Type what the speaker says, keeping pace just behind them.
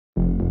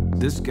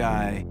This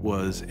guy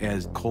was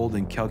as cold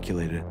and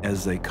calculated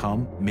as they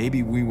come.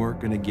 Maybe we weren't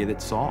going to get it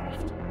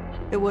solved.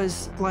 It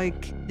was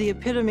like the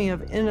epitome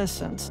of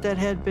innocence that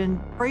had been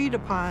preyed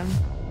upon.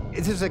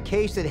 This is a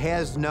case that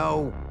has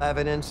no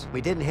evidence.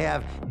 We didn't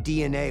have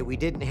DNA. We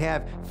didn't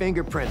have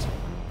fingerprints.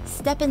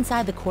 Step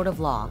inside the court of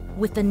law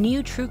with the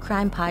new true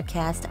crime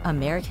podcast,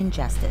 American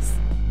Justice.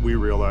 We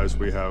realized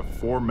we have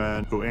 4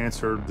 men who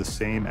answered the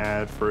same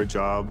ad for a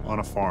job on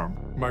a farm.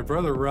 My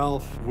brother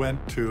Ralph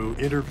went to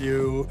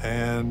interview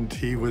and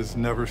he was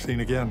never seen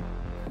again.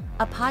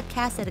 A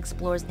podcast that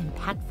explores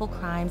impactful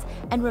crimes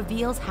and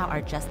reveals how our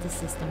justice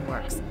system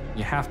works.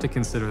 You have to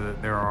consider that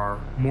there are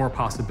more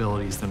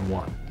possibilities than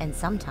one. And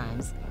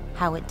sometimes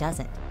how it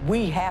doesn't.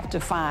 We have to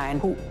find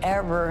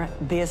whoever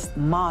this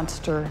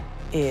monster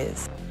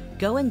is.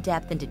 Go in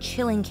depth into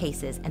chilling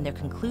cases and their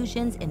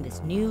conclusions in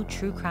this new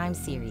true crime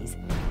series.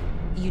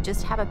 You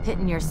just have a pit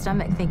in your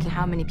stomach thinking,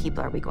 how many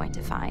people are we going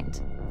to find?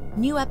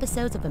 New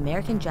episodes of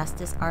American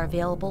Justice are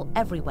available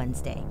every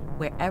Wednesday,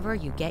 wherever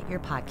you get your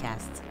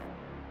podcasts.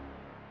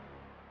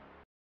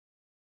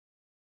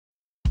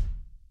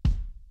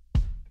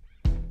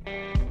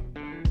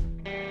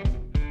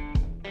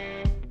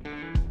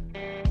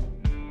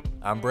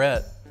 I'm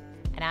Brett.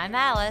 And I'm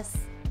Alice.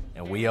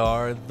 And we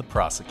are the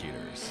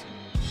Prosecutors.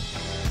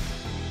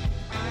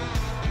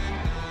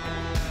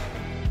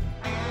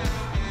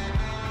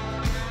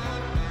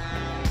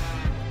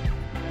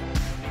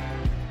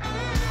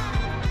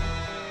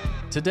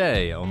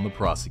 Today on The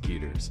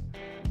Prosecutors,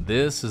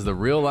 this is the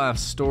real-life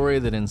story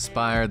that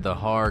inspired the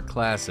horror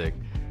classic,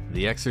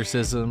 The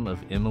Exorcism of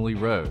Emily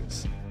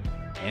Rose.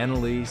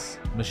 Anneliese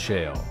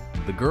Michel,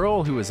 the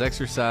girl who was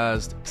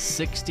exorcised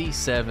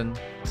 67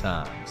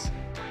 times.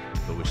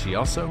 But was she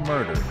also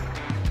murdered?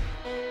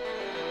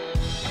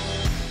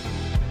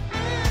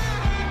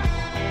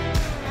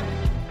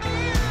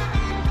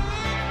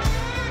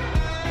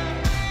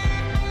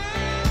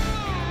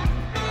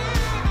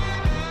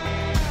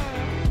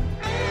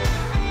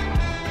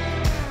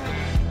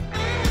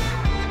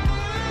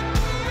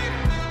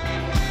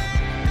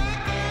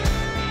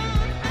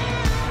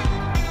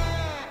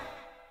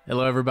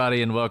 Hello,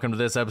 everybody, and welcome to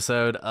this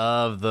episode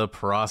of The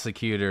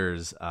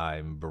Prosecutors.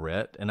 I'm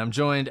Brett, and I'm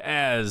joined,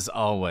 as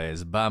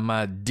always, by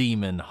my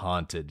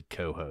demon-haunted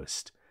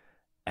co-host,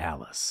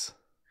 Alice.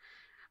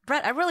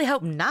 Brett, I really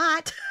hope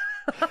not.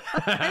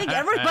 I think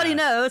everybody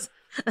knows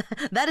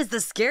that is the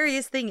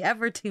scariest thing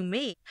ever to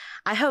me.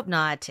 I hope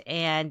not.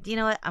 And you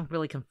know what? I'm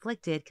really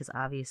conflicted because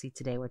obviously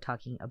today we're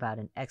talking about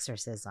an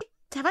exorcism.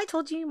 Have I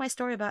told you my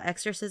story about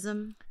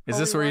exorcism? Is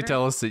this where you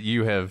tell us that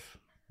you have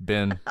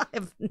been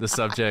the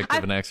subject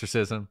of an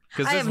exorcism?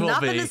 I have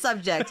not been the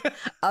subject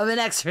of an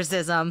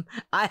exorcism.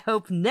 I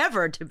hope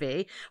never to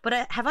be. But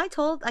I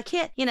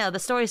can't, the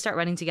stories start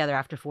running together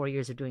after 4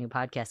 years of doing a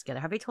podcast together.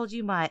 Have I told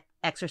you my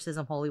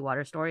exorcism holy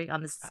water story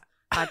on this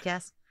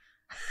podcast?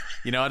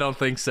 I don't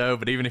think so,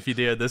 but even if you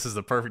did, this is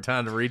the perfect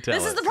time to retell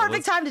This is the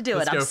perfect time to do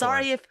it. I'm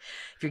sorry if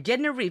you're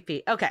getting a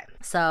repeat. Okay,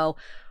 so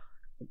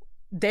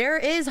there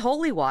is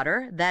holy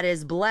water that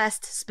is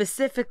blessed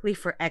specifically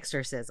for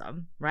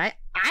exorcism, right?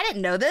 I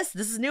didn't know this.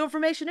 This is new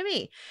information to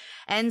me.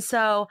 And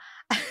so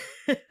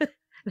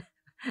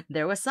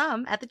there was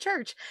some at the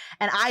church.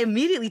 And I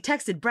immediately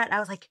texted Brett. I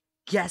was like,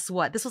 guess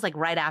what? This was like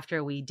right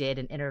after we did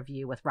an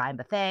interview with Ryan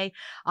Bethea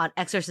on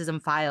Exorcism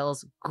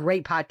Files.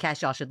 Great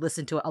podcast. Y'all should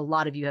listen to it. A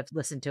lot of you have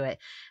listened to it.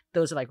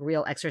 Those are like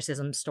real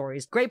exorcism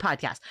stories. Great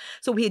podcast.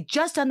 So we had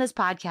just done this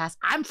podcast.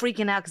 I'm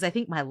freaking out because I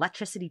think my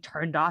electricity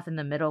turned off in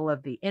the middle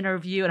of the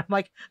interview. And I'm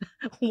like,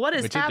 what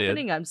is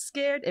happening? I'm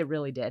scared. It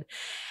really did.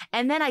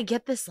 And then I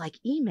get this like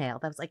email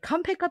that was like,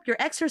 come pick up your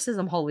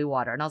exorcism holy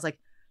water. And I was like,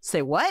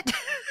 say what?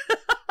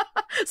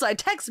 So I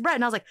text Brett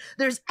and I was like,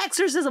 there's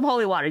exorcism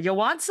holy water. You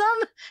want some?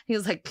 He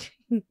was like,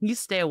 you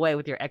stay away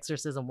with your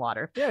exorcism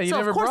water. Yeah, you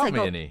never brought me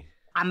any.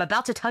 I'm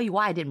about to tell you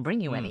why I didn't bring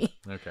you any.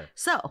 Okay.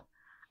 So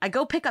I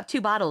go pick up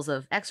 2 bottles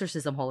of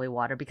exorcism holy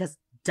water because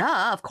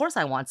duh, of course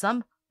I want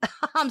some.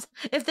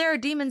 If there are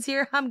demons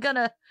here, I'm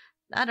gonna,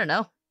 I don't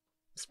know,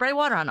 spray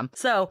water on them.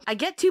 So I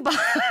get 2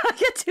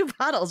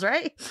 bottles,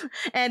 right?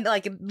 And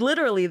like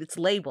literally it's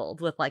labeled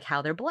with like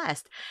how they're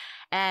blessed.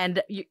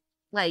 And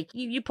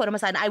you put them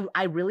aside.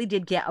 I really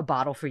did get a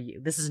bottle for you.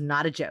 This is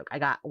not a joke. I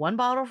got 1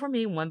 bottle for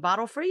me, 1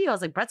 bottle for you. I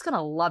was like, Brett's going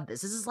to love this.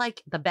 This is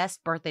like the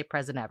best birthday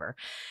present ever.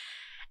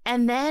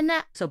 And then,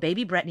 so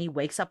baby Brittany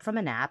wakes up from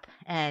a nap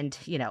and,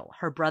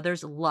 her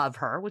brothers love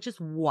her, which is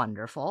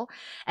wonderful.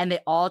 And they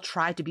all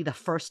try to be the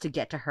first to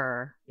get to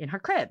her in her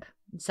crib.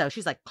 So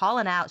she's like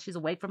calling out. She's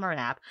awake from her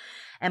nap.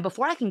 And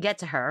before I can get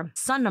to her,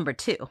 son number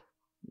 2,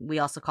 we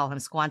also call him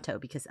Squanto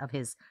because of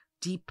his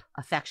deep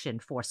affection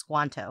for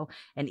Squanto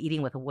and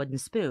eating with a wooden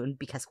spoon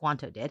because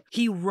Squanto did.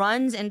 He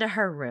runs into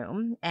her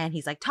room and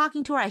he's like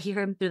talking to her. I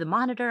hear him through the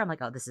monitor. I'm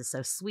like, oh, this is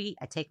so sweet.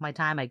 I take my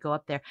time. I go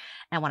up there.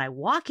 And when I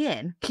walk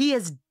in, he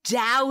is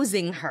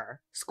dousing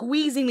her,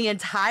 squeezing the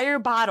entire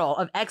bottle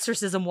of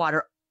exorcism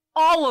water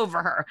all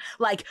over her,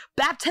 like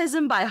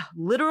baptism by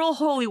literal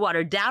holy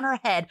water down her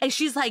head. And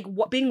she's like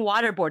being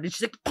waterboarded.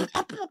 She's like,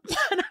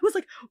 and I was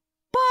like,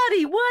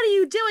 buddy, what are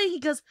you doing? He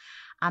goes,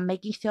 I'm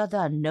making sure there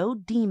are no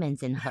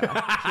demons in her.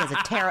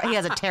 He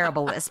has a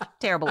terrible lisp.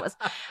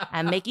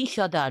 I'm making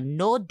sure there are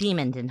no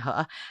demons in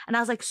her. And I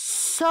was like,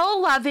 so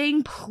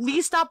loving.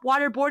 Please stop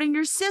waterboarding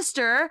your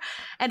sister.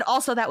 And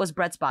also, that was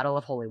Brett's bottle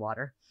of holy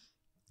water.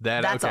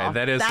 That's okay. All.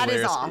 That is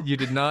hilarious. All. You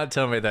did not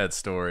tell me that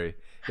story.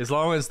 As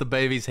long as the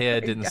baby's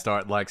head didn't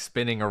start like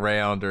spinning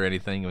around or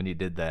anything when you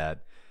did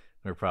that,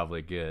 we're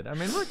probably good. I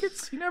mean, look,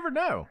 you never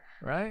know,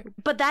 right?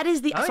 But that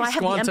is the. So I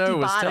have the empty bottle.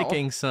 Was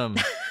taking some.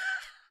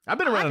 I've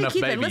been around enough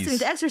babies. Listening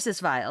to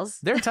Exorcist Files.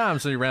 There are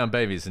times when you're around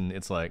babies and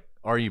it's like,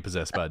 are you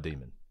possessed by a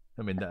demon?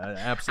 I mean, that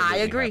absolutely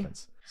I agree.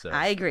 Happens. So.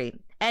 I agree.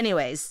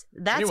 Anyways,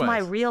 that's my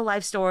real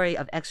life story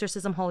of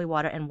exorcism holy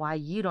water and why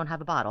you don't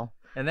have a bottle.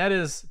 And that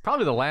is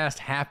probably the last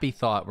happy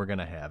thought we're going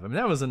to have. I mean,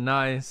 that was a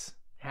nice,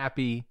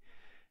 happy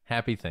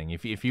thing.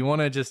 If you want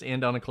to just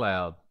end on a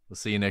cloud, we'll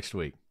see you next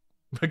week.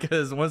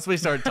 Because once we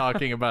start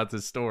talking about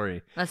this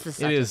story, that's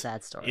such a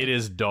sad story. It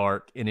is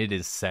dark and it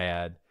is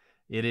sad.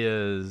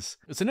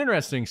 It's an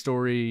interesting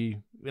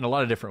story in a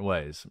lot of different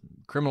ways.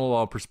 Criminal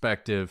law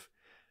perspective,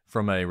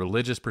 from a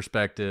religious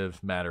perspective,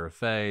 matter of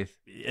faith.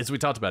 As we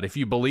talked about, if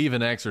you believe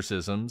in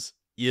exorcisms,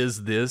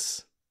 is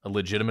this a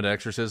legitimate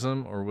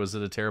exorcism or was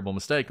it a terrible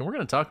mistake? And we're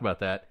going to talk about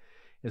that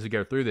as we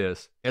go through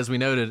this. As we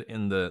noted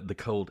in the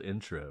cold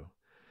intro,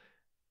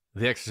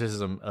 The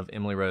Exorcism of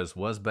Emily Rose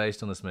was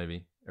based on this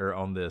movie, or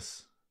on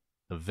this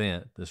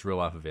event, this real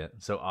life event.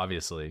 So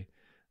obviously,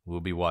 we'll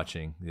be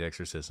watching The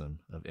Exorcism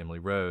of Emily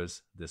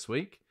Rose this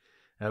week.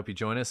 I hope you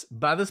join us.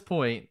 By this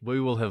point, we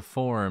will have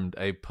formed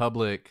a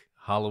public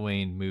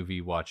Halloween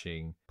movie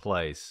watching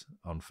place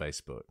on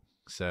Facebook.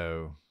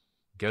 So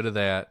go to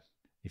that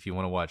if you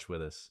want to watch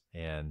with us,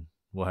 and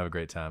we'll have a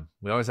great time.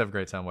 We always have a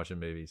great time watching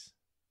movies,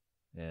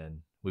 and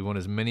we want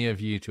as many of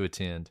you to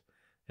attend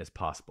as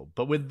possible.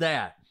 But with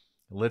that,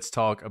 let's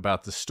talk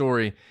about the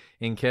story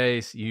in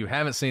case you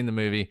haven't seen the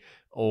movie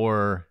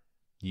or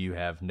you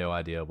have no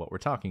idea what we're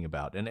talking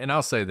about. And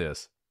I'll say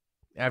this,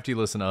 after you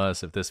listen to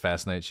us, if this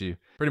fascinates you,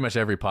 pretty much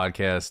every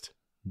podcast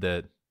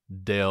that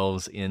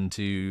delves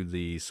into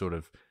the sort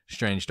of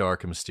strange,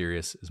 dark, and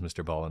mysterious, as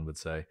Mr. Ballin would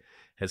say,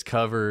 has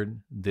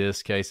covered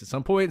this case at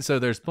some point. So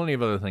there's plenty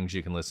of other things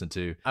you can listen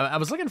to. I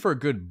was looking for a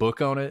good book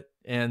on it,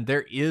 and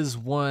there is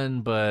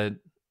one, but it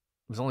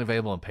was only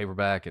available in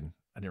paperback, and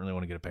I didn't really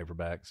want to get a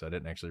paperback, so I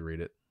didn't actually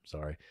read it.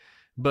 Sorry.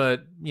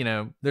 But,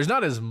 there's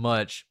not as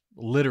much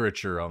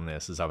literature on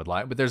this as I would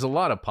like, but there's a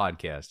lot of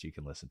podcasts you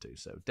can listen to.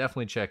 So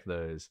definitely check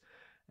those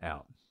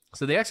out.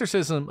 So The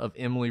Exorcism of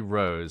Emily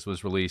Rose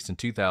was released in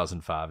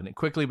 2005, and it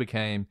quickly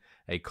became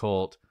a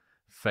cult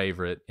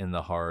favorite in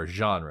the horror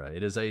genre.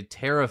 It is a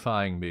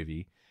terrifying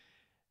movie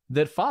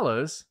that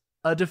follows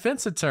a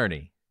defense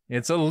attorney.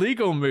 It's a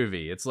legal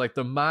movie. It's like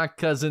the My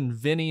Cousin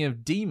Vinny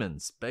of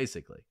demons,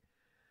 basically.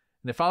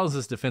 And it follows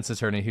this defense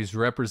attorney who's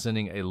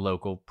representing a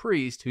local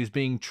priest who's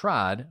being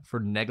tried for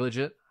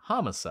negligent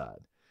homicide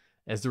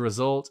as the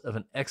result of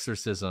an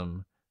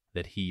exorcism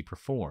that he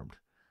performed.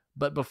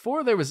 But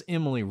before there was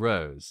Emily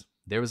Rose,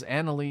 there was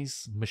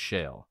Anneliese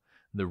Michel,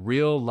 the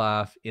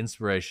real-life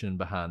inspiration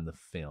behind the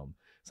film.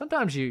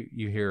 Sometimes you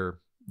hear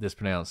this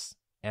pronounced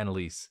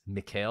Anneliese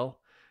Michel.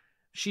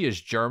 She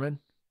is German.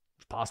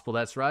 It's possible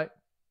that's right.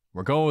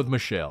 We're going with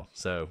Michelle,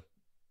 so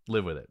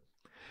live with it.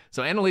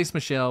 So Anneliese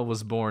Michel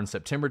was born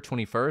September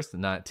 21st,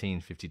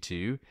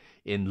 1952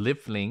 in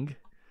Liefling,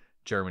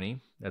 Germany.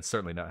 That's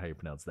certainly not how you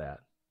pronounce that.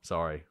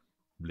 Sorry,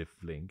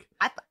 Liefling.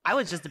 I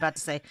was just about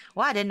to say,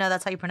 well, I didn't know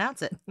that's how you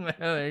pronounce it.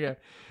 There you go.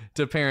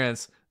 To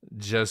parents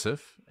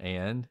Joseph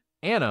and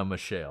Anna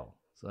Michel.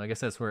 So I guess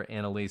that's where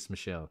Anneliese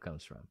Michel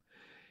comes from.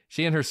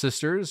 She and her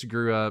sisters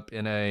grew up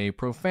in a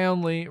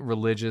profoundly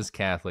religious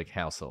Catholic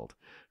household.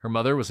 Her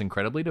mother was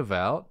incredibly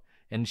devout,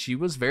 and she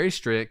was very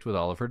strict with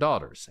all of her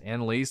daughters.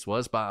 Anneliese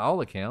was, by all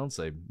accounts,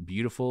 a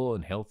beautiful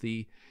and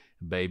healthy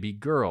baby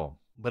girl.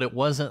 But it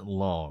wasn't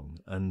long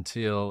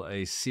until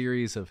a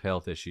series of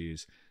health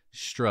issues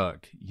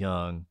struck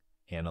young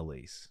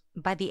Anneliese.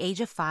 By the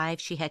age of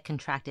 5, she had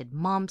contracted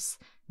mumps,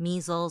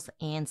 measles,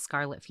 and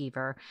scarlet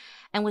fever,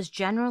 and was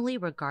generally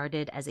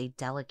regarded as a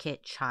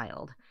delicate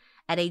child.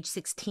 At age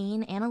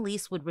 16,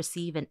 Anneliese would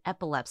receive an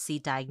epilepsy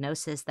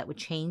diagnosis that would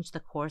change the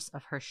course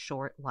of her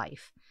short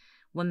life.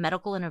 When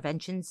medical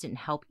interventions didn't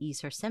help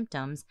ease her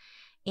symptoms,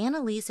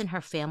 Anneliese and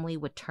her family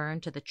would turn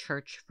to the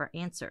church for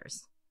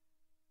answers.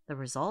 The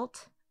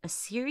result? A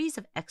series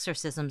of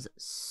exorcisms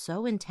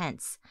so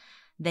intense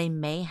they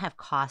may have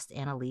cost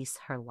Anneliese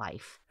her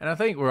life. And I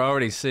think we're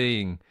already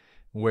seeing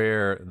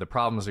where the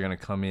problems are going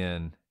to come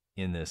in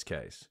this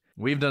case.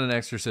 We've done an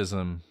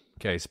exorcism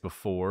case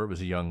before. It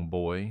was a young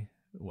boy.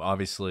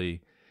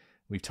 Obviously,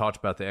 we've talked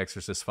about the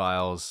Exorcist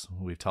Files.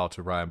 We've talked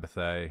to Ryan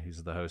Bethea.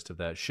 He's the host of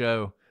that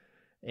show.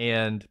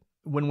 And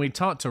when we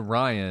talked to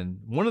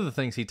Ryan, one of the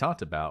things he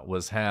talked about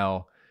was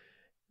how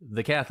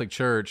the Catholic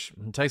Church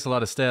takes a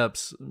lot of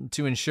steps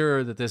to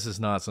ensure that this is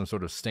not some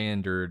sort of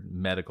standard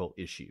medical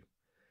issue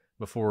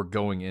before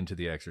going into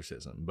the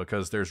exorcism,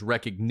 because there's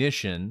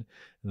recognition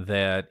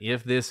that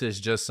if this is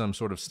just some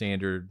sort of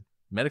standard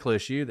medical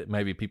issue that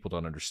maybe people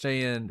don't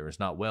understand or is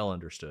not well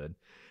understood,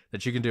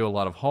 that you can do a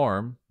lot of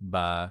harm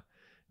by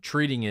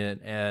treating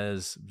it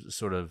as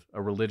sort of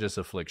a religious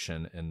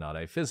affliction and not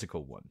a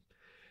physical one.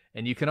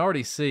 And you can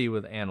already see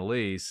with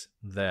Anneliese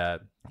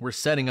that we're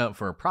setting up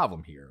for a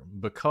problem here,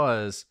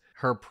 because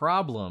her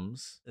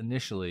problems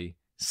initially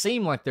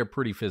seem like they're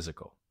pretty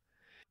physical.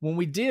 When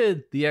we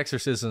did the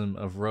exorcism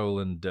of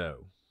Roland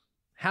Doe,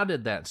 how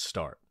did that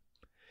start?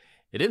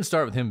 It didn't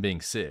start with him being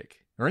sick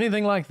or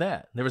anything like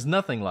that. There was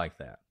nothing like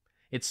that.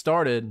 It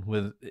started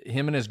with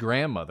him and his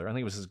grandmother, I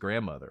think it was his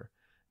grandmother,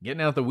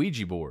 getting out the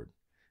Ouija board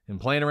and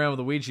playing around with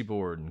the Ouija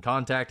board and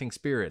contacting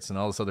spirits and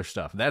all this other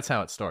stuff. That's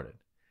how it started.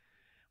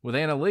 With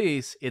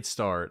Anneliese, it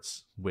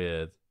starts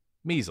with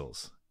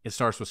measles. It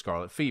starts with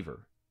scarlet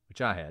fever,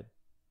 which I had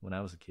when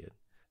I was a kid.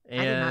 I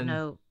did not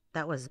know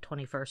that was a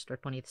 21st or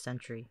 20th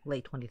century,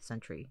 late 20th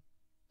century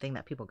thing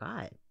that people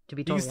got, to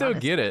be totally honest. You can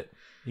still get it.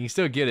 You can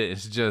still get it.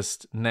 It's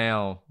just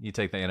now you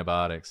take the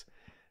antibiotics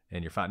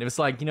and you're fine. It was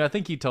like, I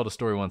think you told a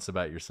story once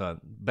about your son.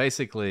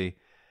 Basically,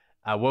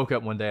 I woke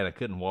up one day and I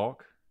couldn't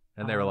walk.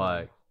 And they were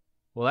like,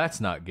 well,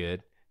 that's not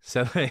good.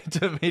 So they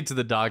took me to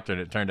the doctor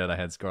and it turned out I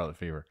had scarlet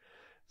fever.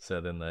 So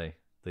then they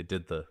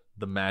did the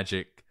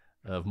magic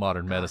of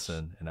modern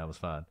medicine and I was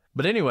fine.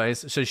 But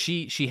anyways, so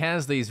she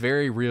has these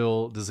very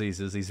real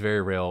diseases, these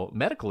very real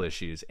medical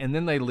issues, and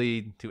then they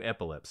lead to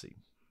epilepsy,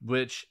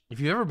 which if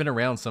you've ever been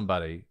around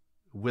somebody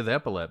with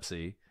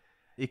epilepsy,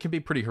 it can be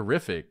pretty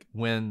horrific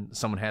when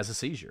someone has a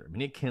seizure. I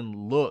mean, it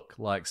can look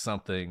like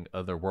something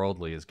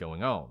otherworldly is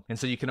going on. And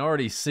so you can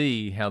already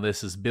see how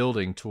this is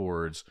building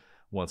towards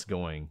what's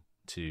going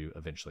to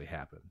eventually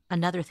happen.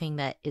 Another thing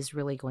that is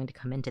really going to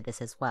come into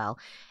this as well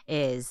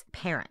is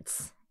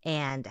parents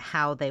and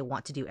how they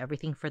want to do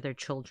everything for their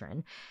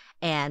children.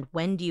 And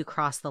when do you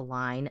cross the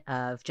line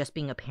of just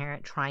being a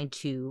parent trying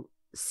to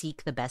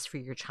seek the best for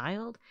your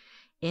child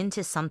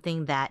into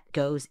something that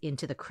goes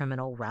into the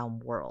criminal realm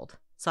world?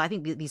 So I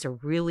think these are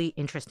really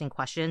interesting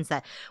questions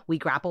that we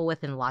grapple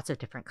with in lots of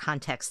different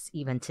contexts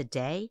even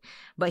today.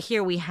 But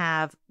here we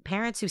have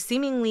parents who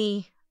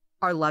seemingly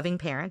are loving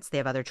parents. They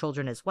have other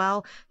children as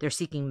well. They're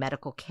seeking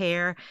medical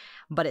care,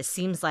 but it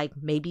seems like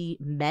maybe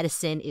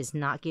medicine is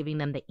not giving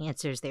them the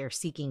answers they're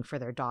seeking for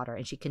their daughter,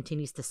 and she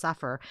continues to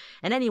suffer.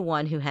 And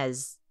anyone who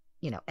has,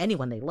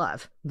 anyone they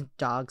love,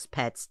 dogs,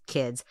 pets,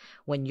 kids,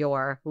 when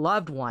your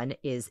loved one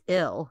is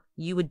ill,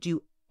 you would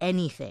do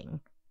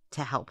anything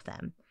to help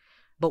them.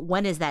 But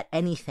when is that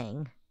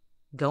anything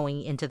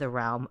going into the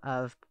realm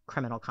of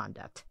criminal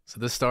conduct?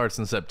 So this starts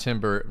in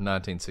September of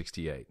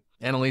 1968.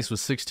 Anneliese was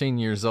 16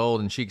 years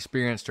old, and she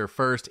experienced her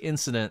first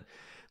incident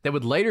that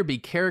would later be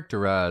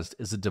characterized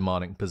as a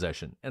demonic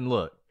possession. And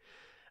look,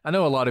 I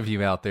know a lot of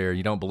you out there,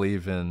 you don't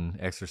believe in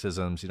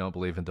exorcisms, you don't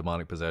believe in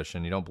demonic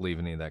possession, you don't believe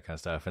in any of that kind of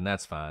stuff, and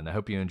that's fine. I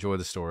hope you enjoy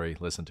the story,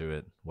 listen to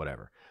it,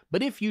 whatever.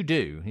 But if you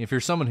do, if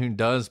you're someone who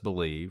does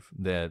believe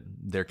that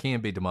there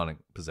can be demonic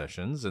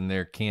possessions and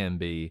there can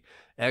be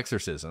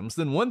exorcisms,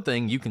 then one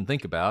thing you can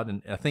think about,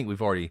 and I think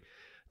we've already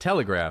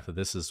telegraphed that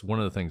this is one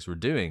of the things we're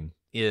doing,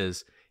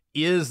 is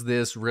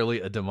this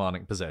really a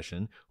demonic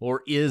possession,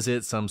 or is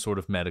it some sort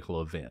of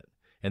medical event?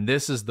 And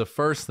this is the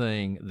first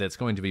thing that's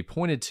going to be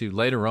pointed to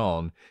later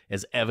on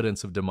as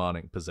evidence of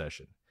demonic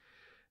possession.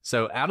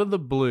 So out of the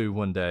blue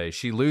one day,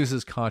 she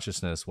loses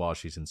consciousness while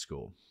she's in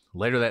school.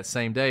 Later that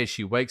same day,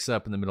 she wakes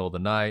up in the middle of the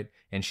night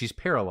and she's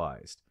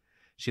paralyzed.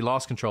 She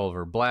lost control of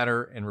her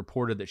bladder and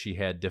reported that she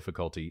had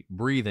difficulty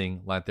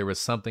breathing, like there was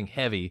something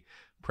heavy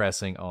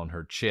pressing on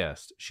her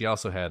chest. She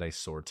also had a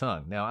sore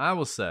tongue. Now, I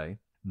will say,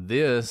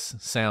 this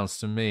sounds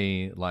to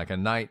me like a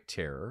night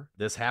terror.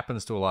 This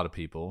happens to a lot of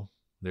people.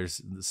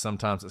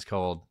 Sometimes it's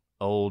called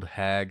old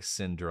hag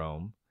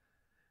syndrome.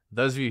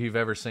 Those of you who've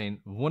ever seen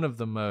one of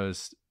the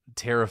most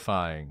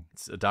terrifying,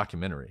 it's a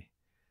documentary,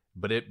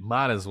 but it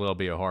might as well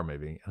be a horror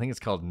movie. I think it's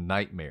called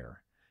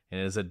Nightmare.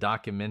 And it is a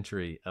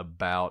documentary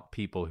about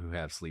people who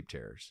have sleep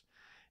terrors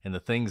and the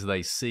things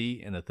they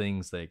see and the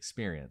things they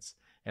experience.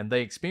 And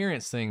they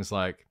experience things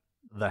like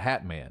the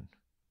Hat Man.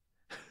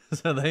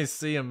 So they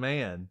see a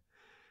man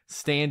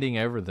standing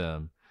over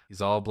them.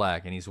 He's all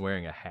black and he's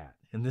wearing a hat.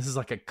 And this is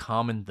like a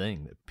common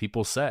thing that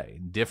people say.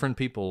 Different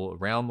people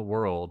around the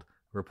world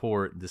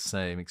report the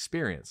same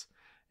experience.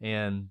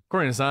 And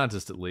according to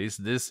scientists, at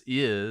least, this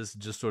is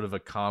just sort of a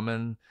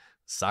common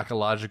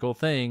psychological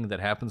thing that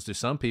happens to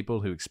some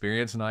people who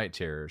experience night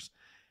terrors.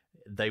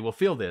 They will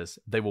feel this.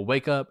 They will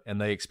wake up and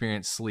they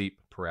experience sleep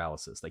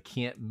paralysis. They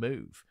can't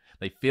move.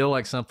 They feel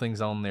like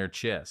something's on their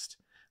chest.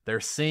 They're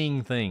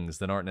seeing things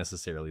that aren't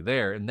necessarily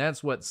there. And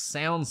that's what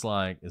sounds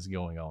like is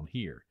going on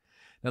here.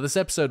 Now, this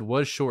episode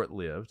was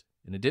short-lived,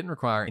 and it didn't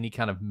require any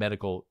kind of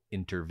medical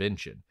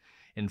intervention.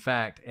 In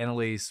fact,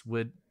 Anneliese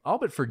would all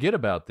but forget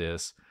about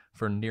this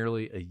for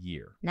nearly a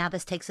year. Now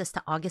this takes us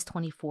to August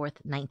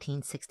 24th,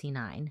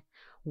 1969.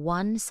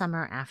 One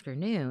summer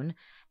afternoon,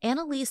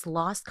 Anneliese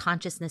lost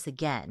consciousness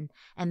again,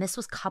 and this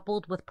was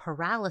coupled with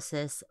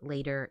paralysis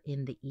later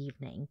in the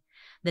evening.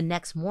 The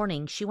next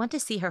morning, she went to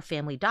see her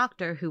family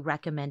doctor, who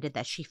recommended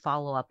that she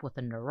follow up with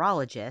a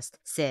neurologist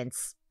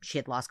since She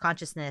had lost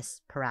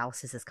consciousness.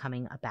 Paralysis is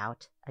coming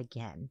about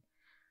again.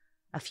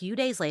 A few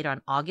days later,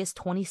 on August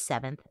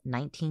 27th,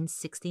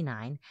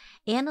 1969,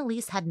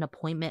 Anneliese had an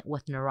appointment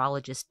with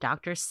neurologist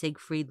Dr.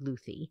 Siegfried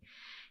Luthi.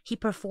 He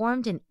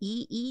performed an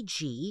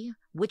EEG,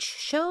 which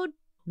showed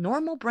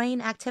normal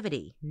brain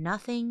activity,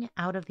 nothing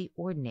out of the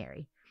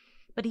ordinary.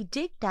 But he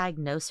did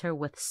diagnose her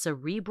with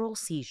cerebral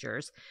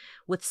seizures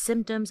with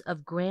symptoms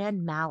of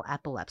grand mal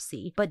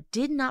epilepsy, but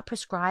did not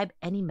prescribe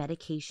any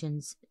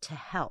medications to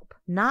help.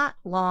 Not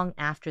long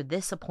after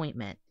this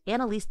appointment,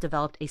 Anneliese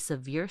developed a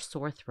severe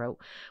sore throat,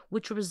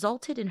 which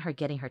resulted in her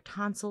getting her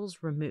tonsils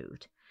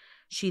removed.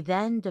 She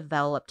then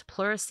developed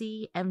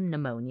pleurisy and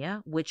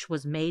pneumonia, which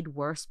was made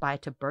worse by a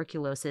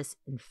tuberculosis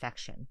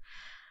infection.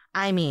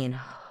 I mean,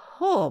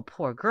 oh,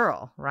 poor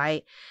girl,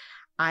 right?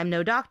 I'm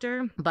no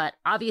doctor, but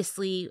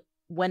obviously,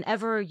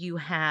 whenever you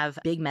have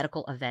big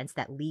medical events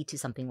that lead to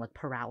something like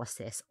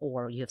paralysis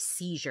or you have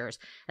seizures,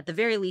 at the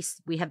very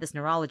least, we have this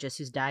neurologist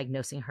who's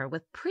diagnosing her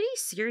with pretty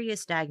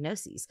serious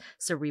diagnoses.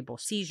 Cerebral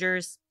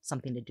seizures,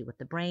 something to do with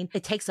the brain.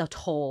 It takes a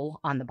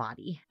toll on the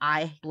body.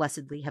 I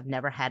blessedly have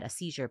never had a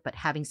seizure, but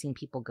having seen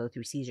people go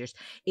through seizures,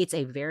 it's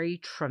a very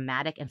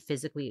traumatic and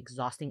physically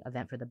exhausting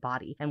event for the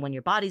body. And when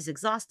your body's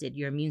exhausted,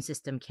 your immune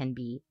system can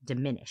be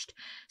diminished.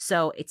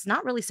 So it's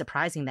not really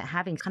surprising that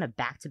having kind of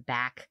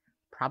back-to-back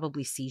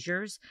probably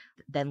seizures,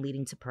 then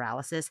leading to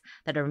paralysis,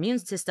 that her immune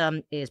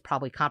system is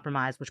probably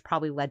compromised, which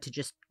probably led to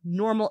just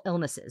normal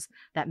illnesses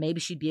that maybe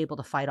she'd be able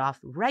to fight off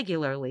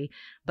regularly.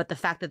 But the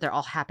fact that they're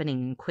all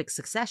happening in quick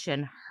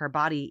succession, her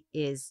body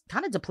is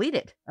kind of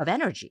depleted of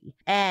energy.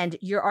 And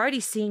you're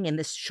already seeing in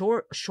this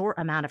short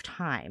amount of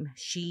time,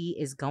 she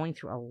is going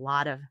through a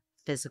lot of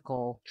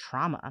physical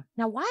trauma.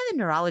 Now, why the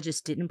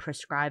neurologist didn't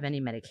prescribe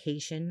any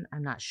medication,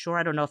 I'm not sure.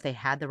 I don't know if they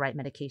had the right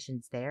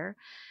medications there,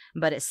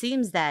 but it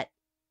seems that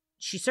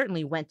she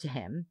certainly went to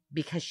him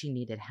because she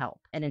needed help.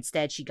 And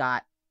instead she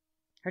got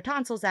her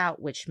tonsils out,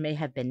 which may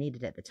have been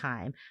needed at the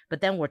time.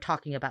 But then we're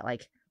talking about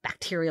like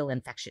bacterial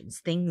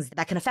infections, things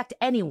that can affect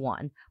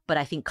anyone. But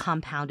I think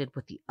compounded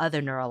with the other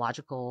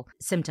neurological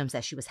symptoms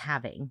that she was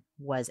having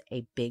was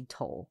a big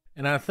toll.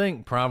 And I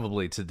think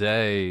probably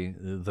today,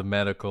 the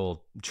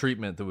medical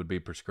treatment that would be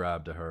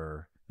prescribed to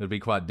her would be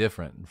quite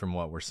different from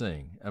what we're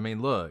seeing. I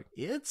mean, look,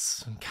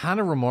 it's kind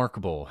of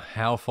remarkable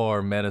how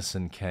far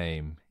medicine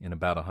came in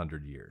about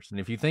 100 years. And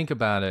if you think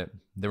about it,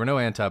 there were no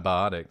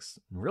antibiotics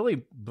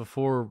really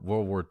before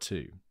World War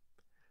II.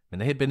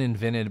 And they had been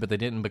invented, but they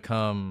didn't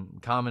become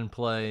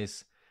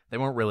commonplace. They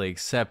weren't really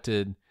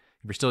accepted.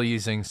 We're still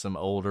using some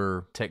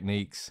older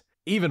techniques.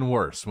 Even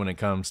worse when it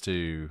comes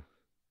to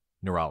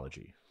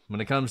neurology. When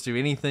it comes to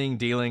anything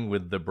dealing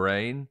with the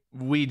brain,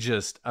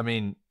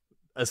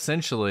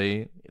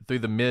 essentially, through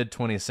the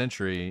mid-20th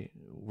century,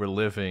 we're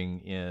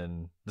living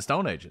in the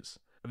Stone Ages.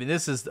 I mean,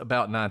 this is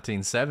about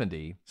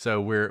 1970,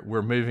 so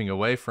we're moving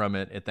away from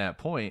it at that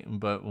point.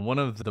 But one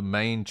of the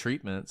main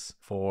treatments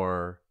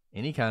for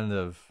any kind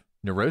of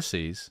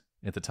neuroses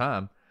at the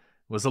time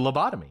was a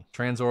lobotomy,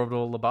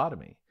 transorbital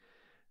lobotomy,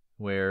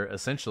 where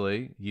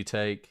essentially you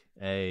take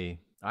a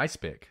ice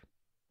pick,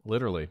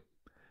 literally,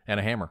 and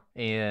a hammer,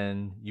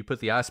 and you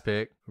put the ice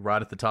pick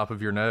right at the top of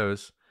your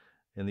nose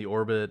in the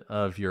orbit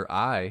of your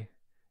eye,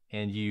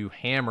 and you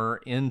hammer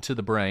into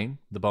the brain.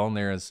 The bone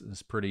there is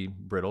pretty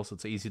brittle, so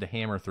it's easy to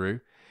hammer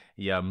through.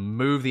 You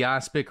move the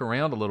ice pick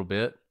around a little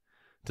bit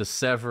to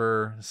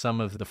sever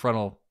some of the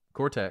frontal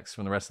cortex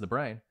from the rest of the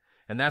brain,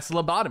 and that's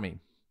lobotomy.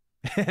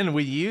 And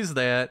we use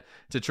that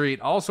to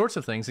treat all sorts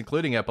of things,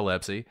 including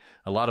epilepsy,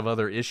 a lot of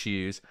other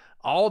issues,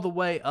 all the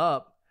way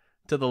up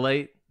to the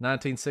late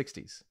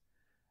 1960s.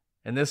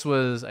 And this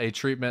was a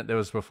treatment that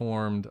was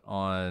performed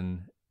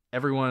on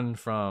everyone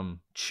from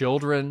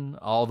children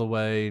all the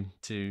way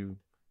to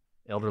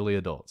elderly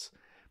adults.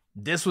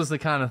 This was the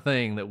kind of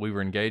thing that we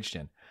were engaged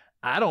in.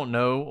 I don't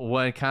know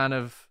what kind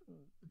of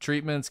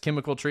treatments,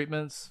 chemical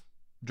treatments,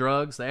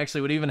 drugs they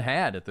actually would even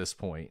had at this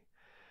point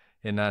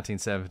in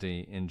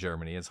 1970 in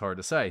Germany. It's hard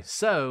to say.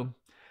 So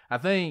I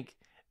think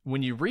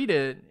when you read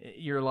it,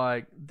 you're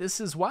like, this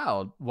is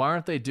wild. Why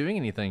aren't they doing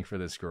anything for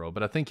this girl?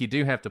 But I think you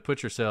do have to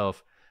put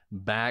yourself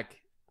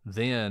back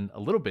then a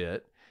little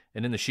bit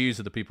and in the shoes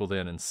of the people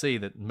then and see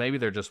that maybe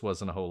there just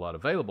wasn't a whole lot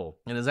available.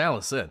 And as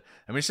Alice said,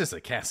 I mean, it's just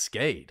a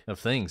cascade of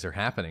things are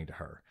happening to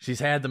her. She's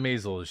had the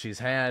measles. She's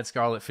had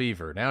scarlet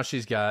fever. Now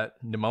she's got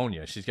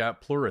pneumonia. She's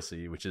got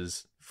pleurisy, which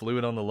is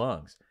fluid on the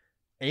lungs,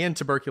 and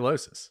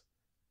tuberculosis.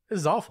 This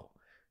is awful.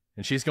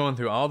 And she's going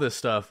through all this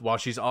stuff while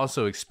she's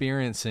also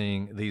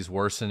experiencing these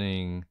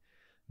worsening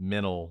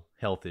mental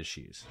health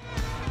issues.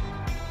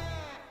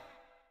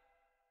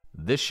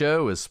 This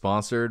show is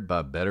sponsored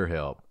by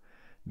BetterHelp.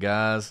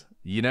 Guys,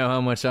 you know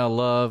how much I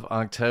love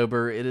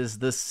October. It is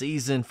the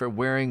season for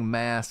wearing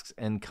masks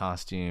and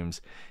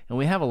costumes, and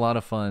we have a lot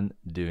of fun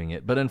doing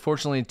it. But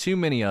unfortunately, too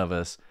many of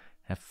us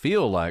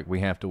feel like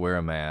we have to wear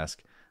a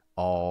mask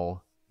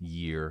all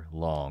year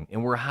long,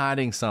 and we're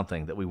hiding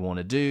something that we want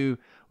to do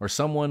or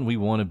someone we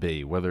want to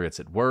be, whether it's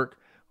at work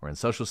or in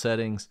social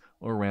settings,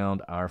 or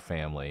around our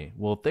family.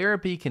 Well,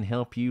 therapy can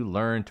help you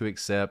learn to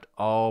accept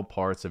all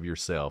parts of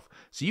yourself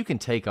so you can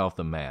take off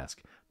the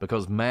mask,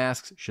 because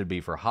masks should be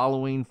for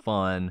Halloween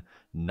fun,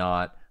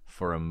 not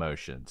for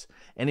emotions.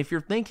 And if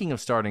you're thinking of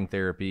starting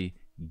therapy,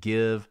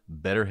 give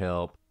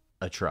BetterHelp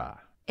a try.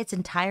 It's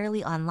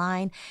entirely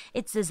online.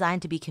 It's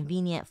designed to be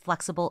convenient,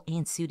 flexible,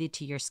 and suited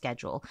to your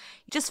schedule.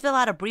 You just fill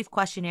out a brief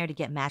questionnaire to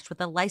get matched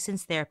with a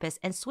licensed therapist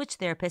and switch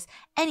therapists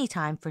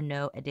anytime for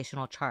no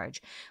additional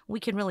charge. We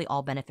can really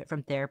all benefit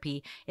from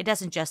therapy. It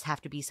doesn't just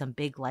have to be some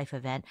big life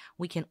event.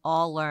 We can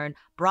all learn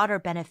broader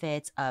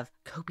benefits of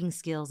coping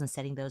skills and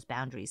setting those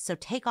boundaries. So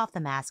take off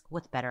the mask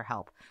with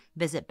BetterHelp.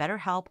 Visit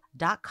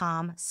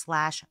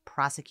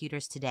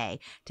betterhelp.com/prosecutors today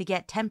to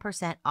get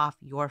 10% off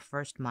your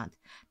first month.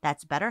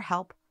 That's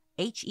BetterHelp,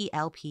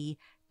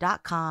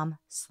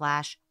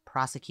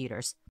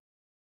 HELP.com/prosecutors.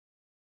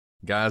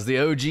 Guys, the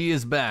OG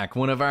is back.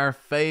 One of our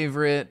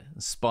favorite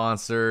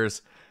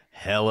sponsors,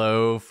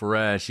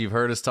 HelloFresh. You've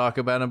heard us talk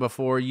about them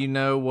before. You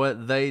know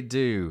what they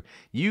do.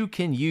 You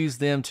can use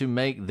them to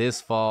make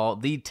this fall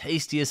the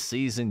tastiest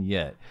season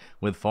yet,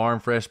 with farm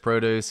fresh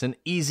produce and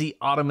easy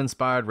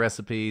autumn-inspired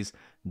recipes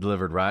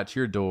delivered right to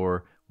your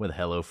door with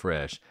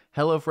HelloFresh.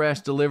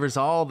 HelloFresh delivers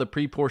all the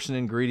pre-portioned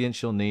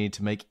ingredients you'll need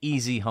to make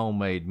easy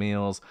homemade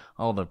meals.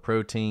 All the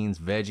proteins,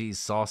 veggies,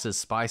 sauces,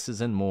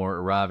 spices, and more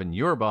arrive in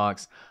your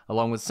box,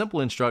 along with simple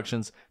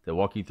instructions that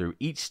walk you through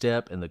each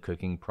step in the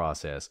cooking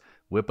process.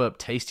 Whip up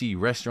tasty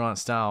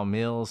restaurant-style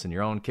meals in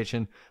your own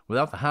kitchen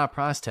without the high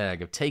price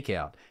tag of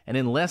takeout and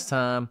in less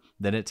time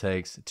than it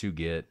takes to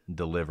get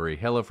delivery.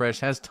 HelloFresh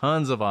has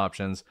tons of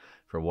options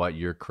for what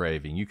you're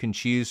craving. You can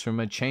choose from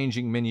a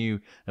changing menu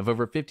of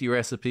over 50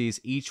 recipes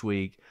each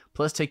week,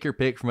 plus take your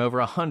pick from over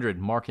 100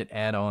 market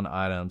add-on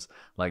items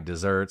like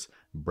desserts,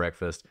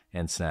 breakfast,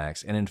 and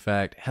snacks. And in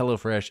fact,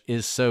 HelloFresh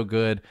is so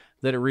good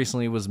that it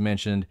recently was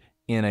mentioned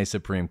in a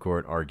Supreme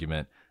Court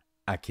argument.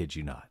 I kid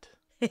you not.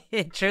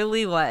 It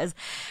truly was.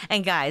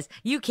 And guys,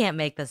 you can't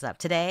make this up.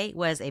 Today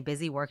was a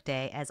busy work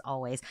day, as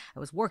always. I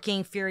was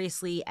working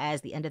furiously as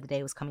the end of the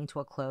day was coming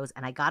to a close,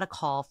 and I got a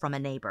call from a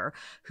neighbor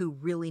who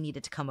really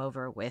needed to come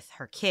over with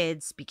her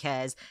kids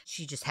because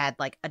she just had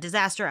like a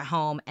disaster at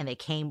home, and they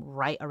came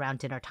right around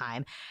dinner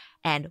time.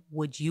 And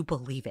would you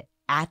believe it?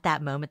 At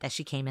that moment that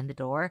she came in the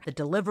door, the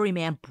delivery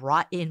man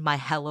brought in my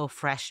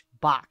HelloFresh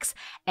box.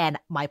 And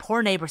my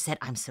poor neighbor said,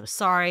 "I'm so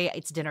sorry.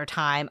 It's dinner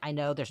time. I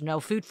know there's no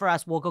food for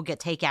us. We'll go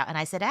get takeout." And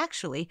I said,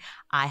 "Actually,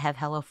 I have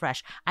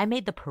HelloFresh. I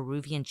made the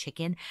Peruvian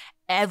chicken."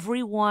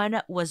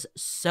 Everyone was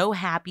so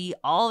happy.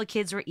 All the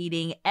kids were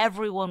eating.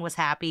 Everyone was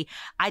happy.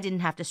 I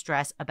didn't have to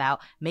stress about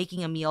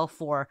making a meal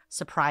for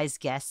surprise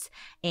guests.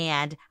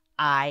 And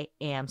I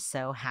am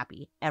so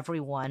happy.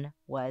 Everyone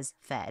was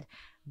fed.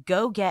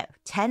 Go get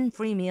 10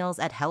 free meals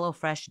at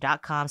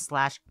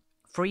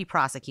HelloFresh.com/free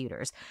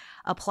prosecutors.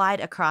 Applied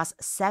across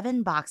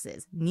 7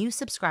 boxes. New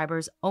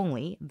subscribers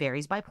only.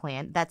 Varies by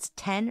plan. That's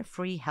 10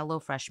 free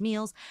HelloFresh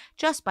meals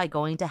just by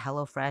going to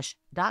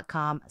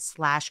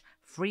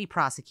HelloFresh.com/free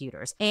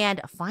prosecutors.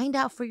 And find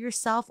out for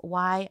yourself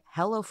why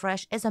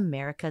HelloFresh is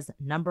America's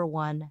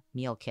 #1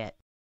 meal kit.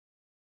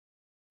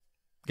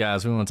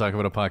 Guys, we want to talk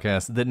about a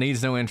podcast that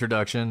needs no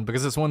introduction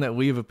because it's one that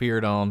we've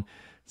appeared on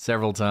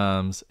several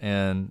times,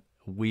 and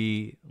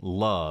we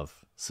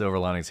love Silver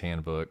Linings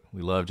Handbook.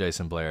 We love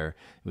Jason Blair.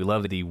 We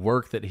love the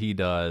work that he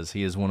does.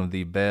 He is one of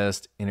the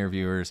best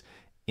interviewers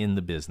in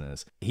the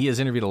business. He has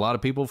interviewed a lot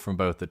of people from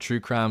both the true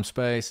crime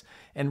space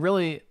and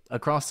really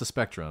across the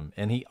spectrum,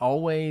 and he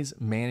always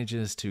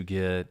manages to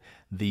get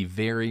the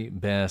very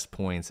best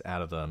points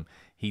out of them.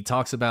 He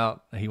talks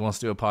about he wants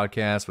to do a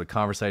podcast with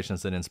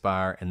conversations that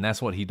inspire, and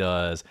that's what he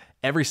does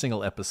every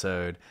single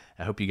episode.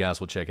 I hope you guys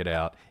will check it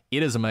out.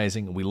 It is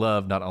amazing. We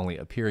love not only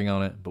appearing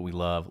on it, but we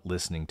love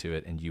listening to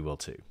it, and you will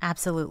too.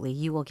 Absolutely.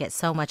 You will get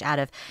so much out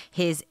of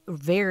his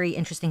very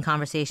interesting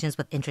conversations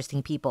with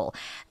interesting people.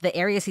 The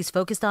areas he's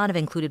focused on have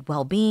included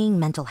well-being,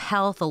 mental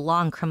health, the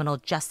law and criminal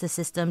justice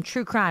system,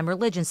 true crime,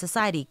 religion,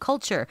 society,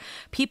 culture,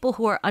 people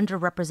who are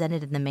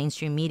underrepresented in the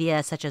mainstream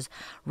media, such as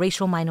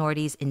racial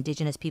minorities,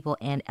 indigenous people,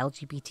 and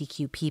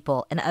LGBTQ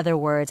people. In other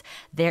words,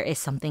 there is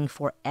something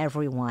for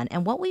everyone.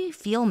 And what we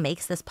feel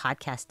makes this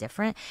podcast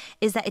different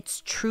is that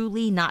it's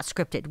truly not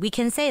scripted. We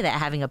can say that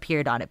having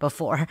appeared on it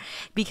before,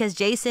 because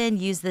Jason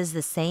uses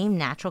the same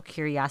natural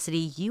curiosity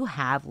you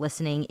have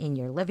listening in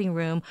your living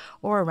room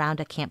or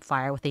around a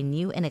campfire with a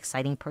new and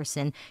exciting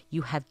person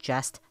you have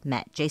just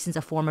met. Jason's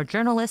a former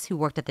journalist who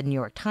worked at the New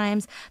York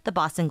Times, the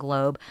Boston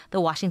Globe,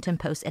 the Washington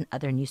Post, and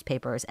other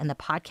newspapers. And the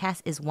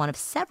podcast is one of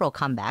several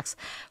comebacks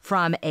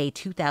from a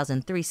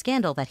 2003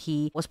 scandal that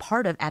he was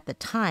part of at the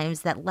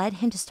Times that led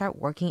him to start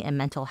working in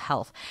mental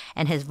health.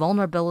 And his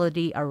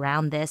vulnerability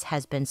around this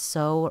has been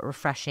so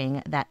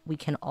refreshing that we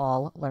can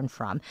all learn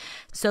from.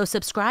 So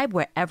subscribe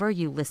wherever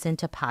you listen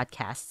to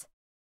podcasts.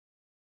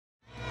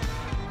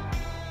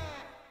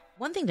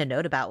 One thing to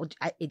note about,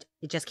 it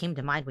just came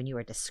to mind when you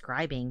were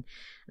describing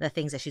the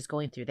things that she's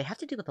going through. They have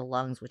to do with the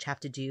lungs, which have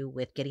to do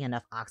with getting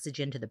enough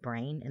oxygen to the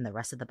brain and the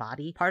rest of the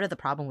body. Part of the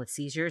problem with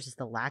seizures is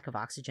the lack of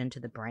oxygen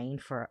to the brain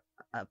for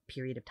a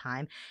period of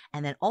time.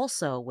 And then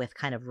also with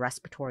kind of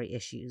respiratory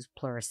issues,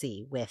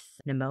 pleurisy,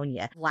 with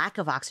pneumonia. Lack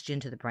of oxygen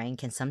to the brain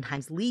can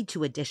sometimes lead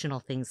to additional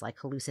things like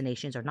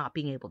hallucinations or not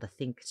being able to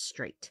think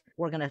straight.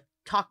 We're going to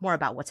talk more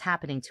about what's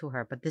happening to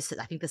her, but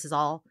I think this is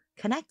all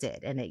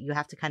connected, and you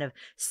have to kind of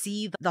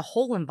see the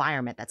whole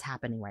environment that's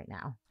happening right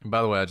now. And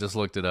by the way, I just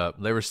looked it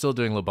up. They were still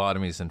doing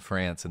lobotomies in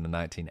France in the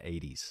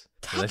 1980s.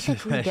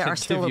 Technically, there are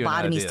still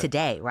lobotomies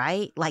today,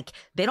 right? Like,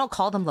 they don't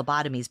call them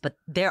lobotomies, but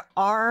there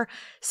are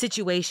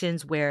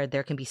situations where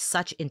there can be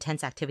such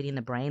intense activity in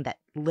the brain that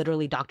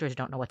literally doctors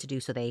don't know what to do,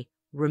 so they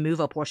remove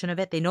a portion of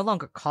it. They no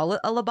longer call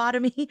it a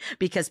lobotomy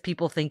because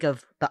people think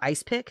of the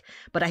ice pick,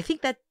 but I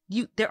think that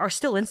there are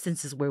still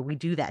instances where we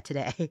do that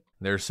today.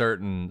 There are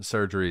certain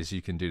surgeries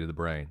you can do to the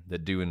brain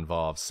that do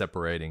involve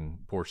separating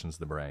portions of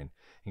the brain,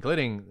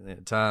 including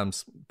at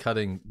times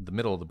cutting the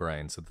middle of the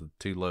brain so the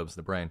two lobes of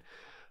the brain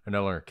are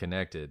no longer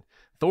connected.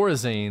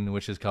 Thorazine,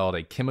 which is called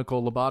a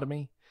chemical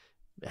lobotomy,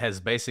 has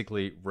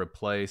basically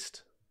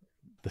replaced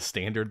the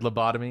standard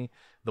lobotomy,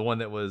 the one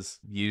that was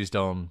used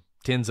on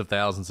tens of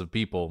thousands of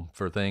people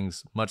for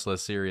things much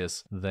less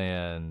serious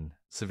than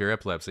severe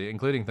epilepsy,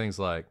 including things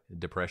like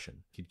depression.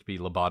 You could be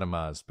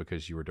lobotomized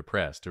because you were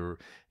depressed, or,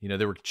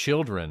 there were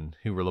children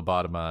who were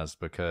lobotomized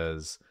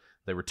because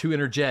they were too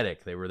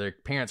energetic. Their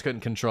parents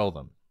couldn't control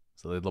them,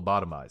 so they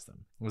lobotomized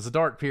them. It was a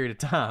dark period of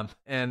time,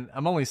 and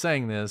I'm only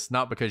saying this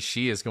not because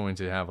she is going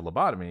to have a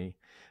lobotomy,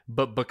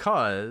 but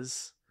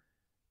because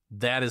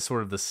that is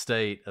sort of the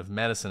state of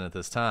medicine at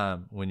this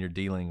time when you're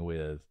dealing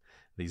with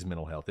these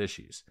mental health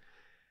issues.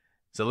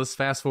 So let's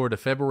fast forward to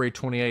February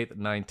 28th,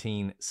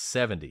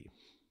 1970.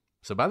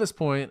 So by this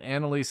point,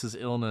 Anneliese's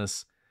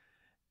illness,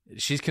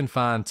 she's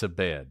confined to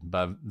bed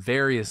by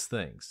various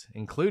things,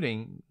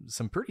 including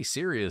some pretty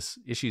serious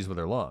issues with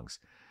her lungs.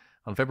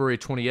 On February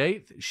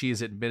 28th, she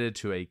is admitted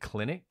to a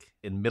clinic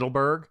in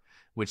Middelburg,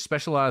 which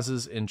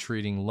specializes in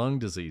treating lung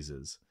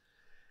diseases.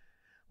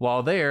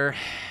 While there,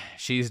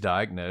 she's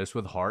diagnosed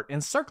with heart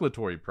and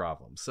circulatory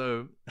problems.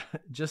 So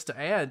just to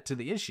add to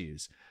the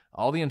issues,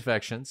 all the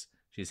infections,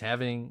 she's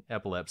having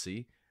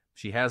epilepsy,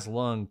 she has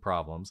lung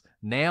problems,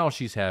 now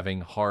she's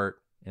having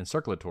heart and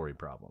circulatory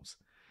problems.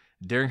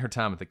 During her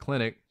time at the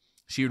clinic,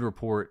 she would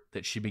report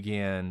that she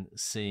began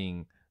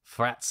seeing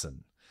Fratzen,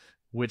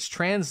 which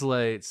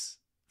translates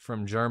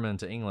from German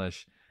to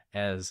English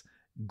as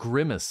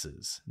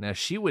grimaces. Now,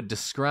 she would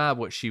describe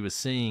what she was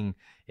seeing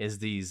as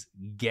these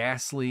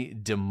ghastly,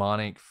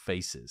 demonic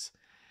faces.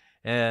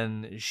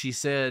 And she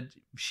said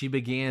she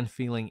began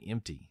feeling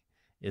empty,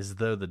 as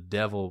though the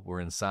devil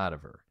were inside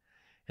of her.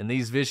 And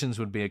these visions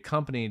would be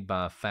accompanied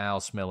by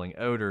foul-smelling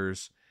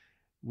odors,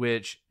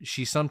 which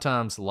she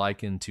sometimes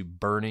likened to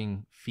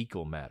burning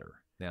fecal matter.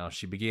 Now,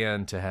 she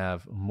began to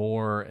have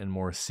more and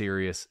more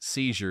serious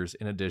seizures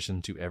in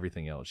addition to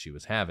everything else she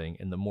was having.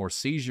 And the more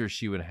seizures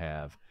she would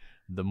have,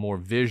 the more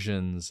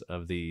visions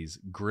of these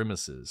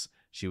grimaces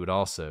she would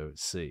also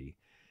see.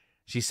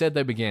 She said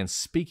they began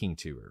speaking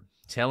to her,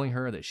 telling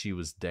her that she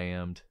was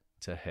damned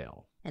to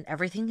hell. And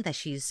everything that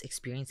she's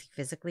experiencing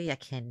physically, I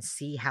can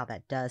see how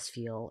that does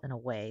feel in a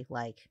way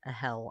like a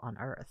hell on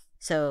earth.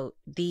 So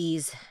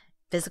these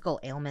physical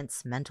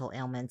ailments, mental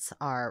ailments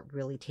are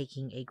really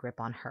taking a grip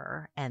on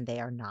her, and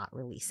they are not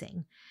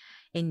releasing.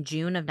 In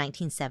June of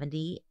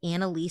 1970,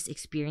 Anneliese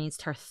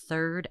experienced her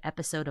third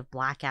episode of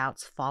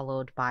blackouts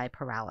followed by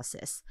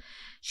paralysis.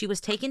 She was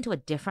taken to a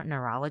different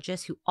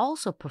neurologist who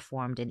also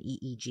performed an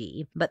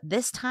EEG, but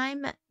this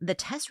time the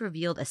test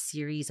revealed a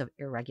series of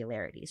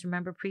irregularities.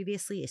 Remember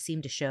previously it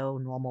seemed to show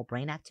normal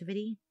brain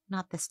activity?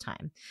 Not this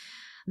time.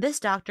 This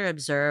doctor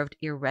observed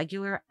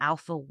irregular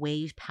alpha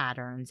wave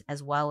patterns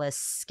as well as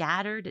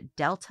scattered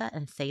delta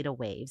and theta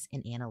waves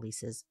in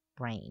Anneliese's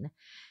brain.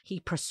 He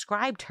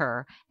prescribed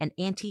her an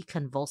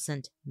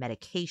anticonvulsant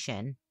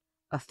medication,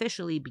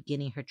 officially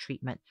beginning her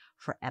treatment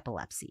for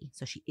epilepsy.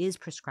 So she is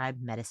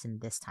prescribed medicine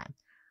this time.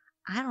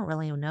 I don't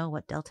really know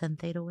what delta and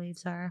theta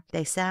waves are.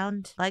 They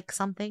sound like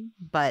something,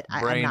 but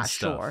I'm not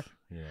sure.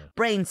 Yeah.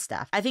 Brain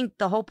stuff. I think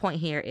the whole point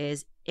here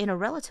is in a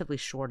relatively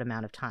short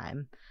amount of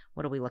time,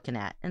 what are we looking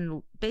at?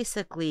 In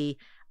basically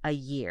a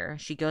year,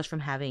 she goes from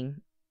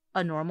having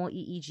a normal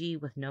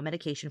EEG with no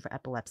medication for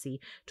epilepsy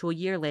to a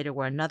year later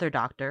where another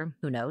doctor,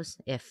 who knows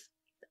if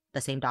the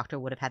same doctor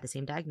would have had the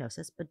same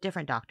diagnosis, but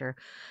different doctor,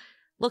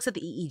 looks at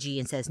the EEG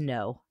and says,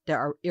 no, there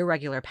are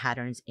irregular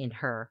patterns in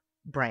her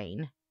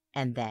brain,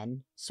 and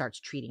then starts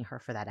treating her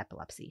for that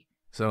epilepsy.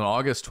 So on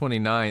August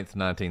 29th,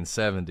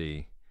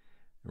 1970,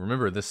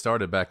 remember this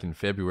started back in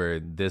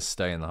February, this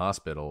stay in the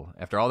hospital.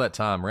 After all that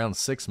time, around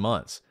 6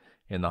 months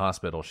in the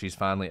hospital, she's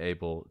finally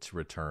able to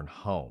return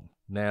home.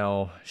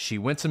 Now, she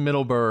went to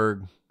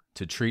Middelburg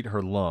to treat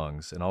her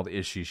lungs and all the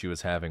issues she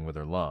was having with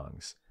her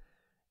lungs.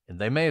 And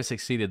they may have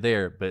succeeded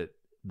there, but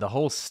the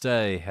whole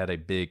stay had a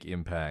big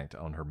impact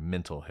on her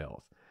mental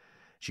health.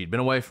 She'd been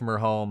away from her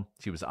home.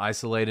 She was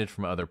isolated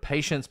from other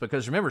patients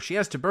because, remember, she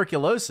has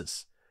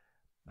tuberculosis.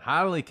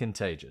 Highly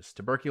contagious.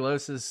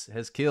 Tuberculosis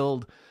has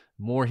killed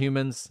more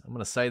humans. I'm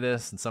going to say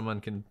this and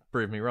someone can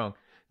prove me wrong.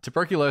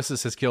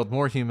 Tuberculosis has killed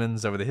more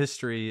humans over the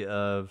history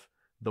of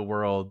the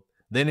world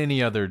than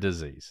any other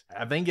disease.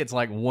 I think it's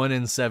like 1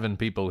 in 7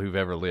 people who've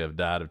ever lived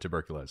died of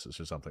tuberculosis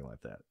or something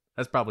like that.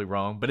 That's probably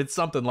wrong, but it's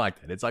something like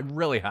that. It's like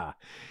really high.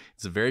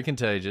 It's very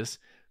contagious.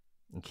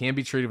 It can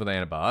be treated with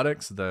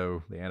antibiotics,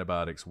 though the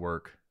antibiotics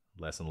work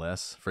less and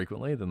less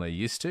frequently than they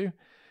used to.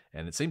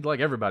 And it seemed like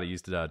everybody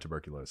used to die of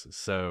tuberculosis.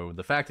 So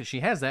the fact that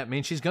she has that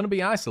means she's going to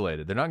be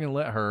isolated. They're not going to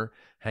let her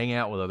hang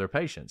out with other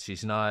patients.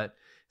 She's not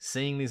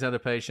seeing these other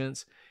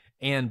patients.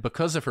 And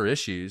because of her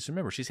issues,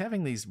 remember, she's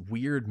having these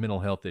weird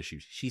mental health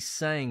issues. She's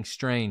saying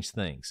strange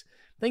things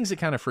that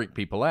kind of freak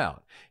people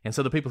out. And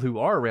so the people who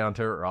are around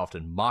her are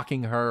often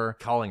mocking her,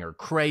 calling her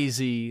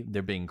crazy.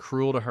 They're being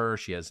cruel to her.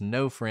 She has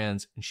no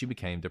friends, and she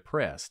became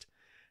depressed.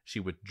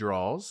 She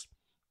withdraws.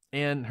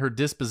 And her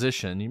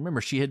disposition, you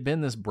remember, she had been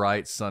this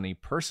bright, sunny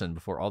person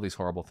before all these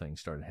horrible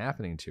things started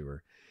happening to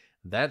her.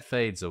 That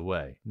fades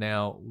away.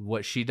 Now,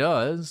 what she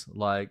does,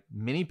 like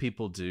many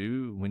people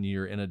do when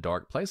you're in a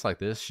dark place like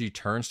this, she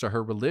turns to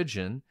her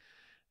religion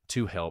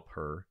to help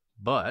her.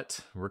 But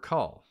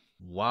recall,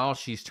 while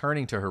she's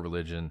turning to her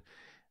religion,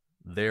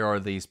 there are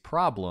these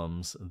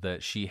problems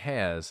that she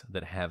has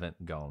that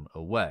haven't gone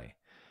away.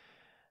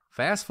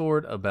 Fast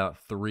forward about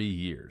 3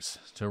 years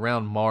to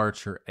around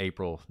March or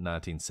April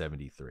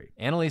 1973.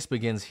 Anneliese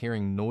begins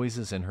hearing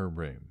noises in her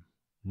room,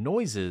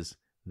 noises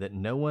that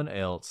no one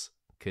else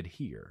could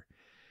hear.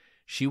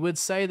 She would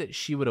say that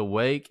she would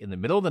awake in the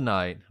middle of the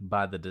night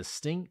by the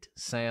distinct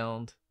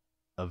sound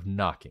of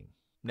knocking.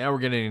 Now we're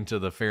getting into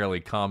the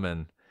fairly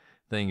common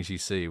things you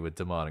see with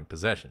demonic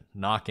possession.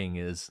 Knocking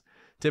is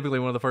typically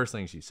one of the first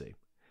things you see.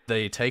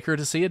 They take her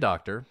to see a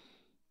doctor,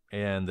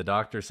 and the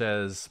doctor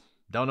says,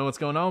 "Don't know what's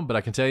going on, but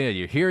I can tell you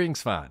your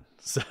hearing's fine."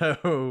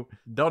 So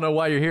don't know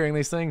why you're hearing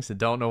these things.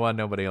 Don't know why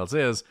nobody else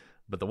is.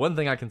 But the one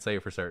thing I can say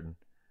for certain,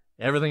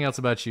 everything else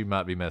about you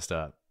might be messed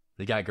up.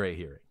 You got great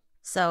hearing.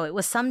 So it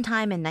was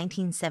sometime in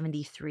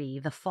 1973,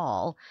 the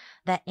fall,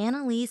 that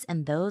Anneliese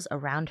and those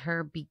around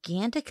her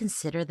began to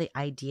consider the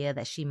idea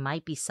that she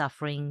might be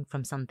suffering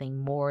from something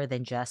more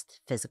than just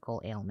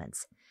physical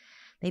ailments.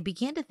 They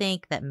began to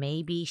think that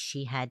maybe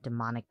she had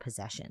demonic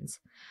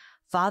possessions.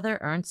 Father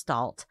Ernst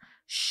Alt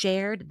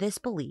shared this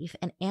belief,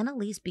 and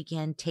Anneliese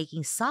began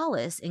taking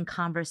solace in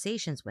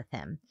conversations with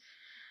him.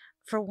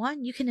 For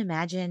one, you can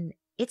imagine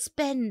it's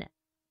been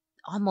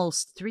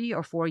almost 3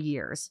 or 4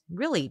 years,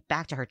 really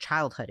back to her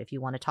childhood, if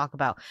you want to talk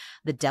about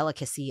the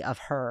delicacy of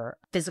her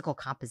physical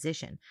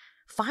composition.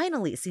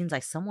 Finally, it seems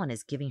like someone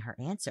is giving her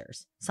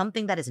answers,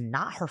 something that is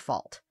not her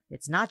fault.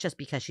 It's not just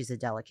because she's a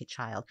delicate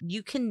child.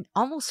 You can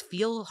almost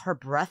feel her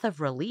breath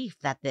of relief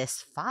that this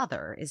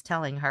father is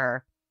telling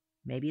her,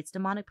 maybe it's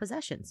demonic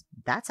possessions.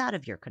 That's out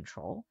of your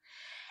control.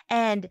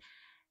 And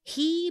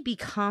he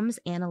becomes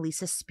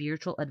Anneliese's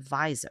spiritual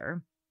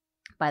advisor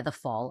by the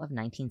fall of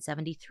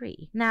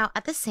 1973. Now,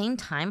 at the same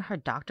time, her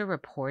doctor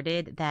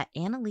reported that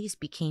Anneliese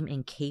became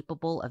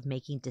incapable of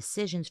making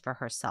decisions for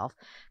herself,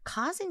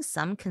 causing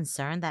some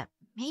concern that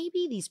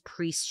maybe these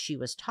priests she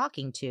was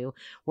talking to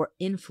were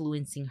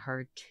influencing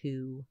her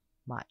too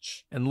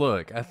much. And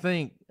look, I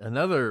think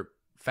another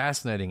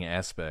fascinating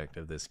aspect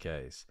of this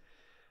case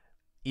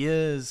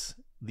is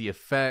the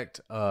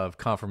effect of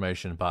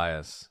confirmation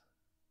bias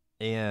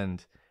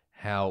and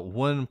how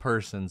one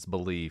person's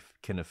belief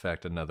can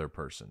affect another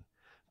person,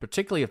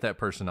 particularly if that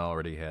person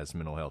already has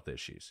mental health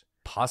issues.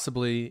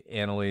 Possibly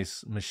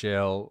Anneliese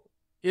Michel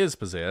is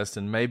possessed,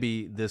 and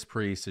maybe this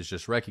priest is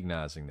just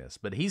recognizing this,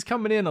 but he's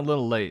coming in a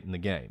little late in the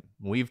game.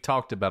 We've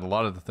talked about a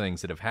lot of the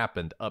things that have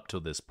happened up to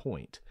this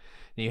point.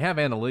 And you have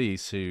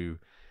Anneliese, who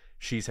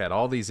she's had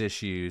all these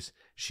issues.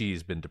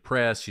 She's been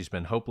depressed. She's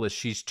been hopeless.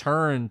 She's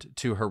turned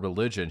to her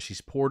religion.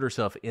 She's poured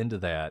herself into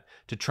that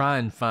to try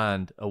and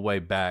find a way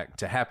back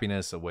to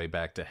happiness, a way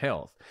back to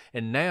health.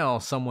 And now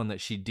someone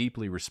that she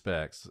deeply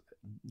respects,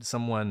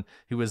 someone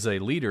who is a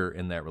leader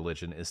in that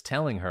religion, is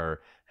telling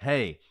her,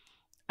 hey,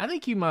 I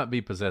think you might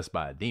be possessed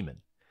by a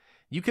demon.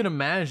 You can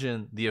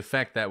imagine the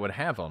effect that would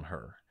have on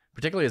her,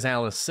 particularly, as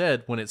Alice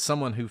said, when it's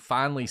someone who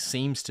finally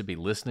seems to be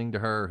listening to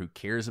her, who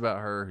cares about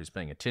her, who's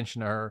paying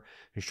attention to her,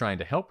 who's trying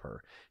to help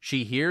her.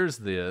 She hears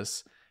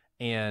this,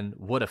 and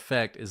what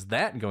effect is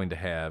that going to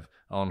have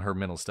on her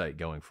mental state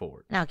going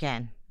forward? Now,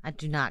 again, I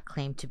do not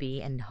claim to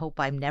be and hope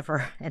I'm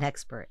never an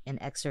expert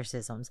in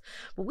exorcisms,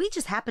 but we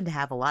just happen to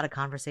have a lot of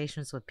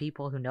conversations with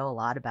people who know a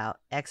lot about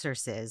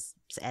exorcisms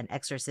and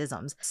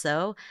exorcisms,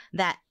 so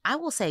that I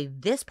will say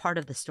this part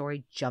of the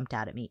story jumped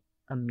out at me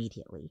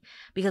immediately,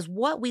 because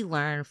what we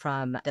learned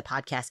from the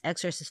podcast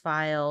Exorcist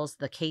Files,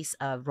 the case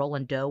of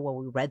Roland Doe, where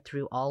we read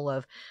through all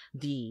of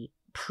the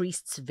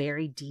priests'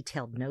 very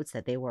detailed notes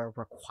that they were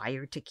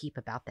required to keep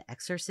about the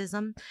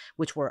exorcism,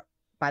 which were,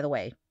 by the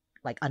way,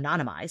 like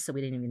anonymized, so we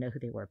didn't even know who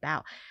they were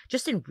about.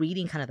 Just in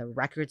reading kind of the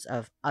records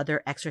of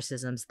other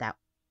exorcisms that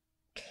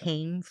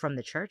came from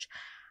the church,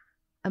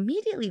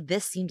 Immediately,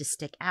 this seemed to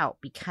stick out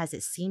because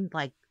it seemed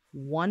like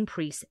one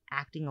priest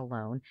acting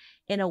alone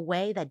in a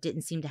way that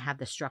didn't seem to have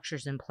the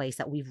structures in place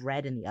that we've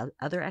read in the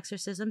other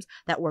exorcisms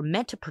that were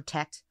meant to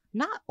protect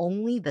not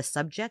only the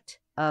subject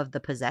of the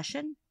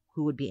possession,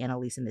 who would be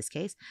Anneliese in this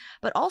case,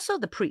 but also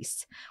the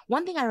priests.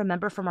 One thing I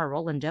remember from our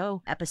Roland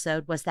Doe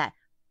episode was that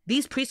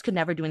these priests could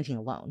never do anything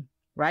alone,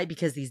 right?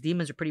 Because these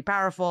demons are pretty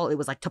powerful. It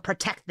was like to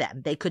protect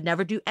them. They could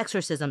never do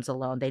exorcisms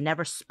alone. They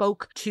never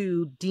spoke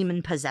to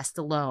demon possessed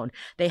alone.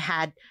 They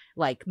had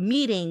like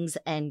meetings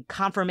and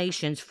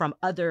confirmations from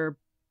other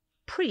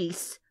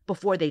priests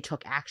before they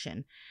took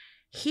action.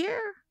 Here,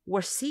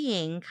 we're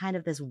seeing kind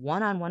of this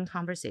one-on-one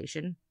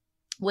conversation,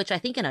 which I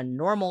think in a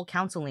normal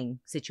counseling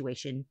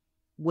situation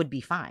would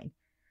be fine.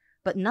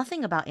 But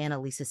nothing about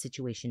Anneliese's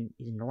situation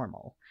is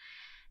normal.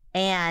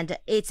 And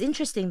it's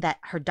interesting that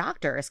her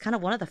doctor is kind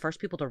of one of the first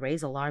people to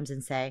raise alarms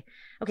and say,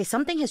 okay,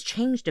 something has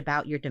changed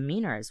about your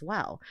demeanor as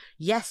well.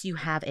 Yes, you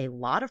have a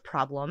lot of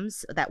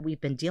problems that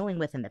we've been dealing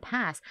with in the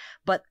past,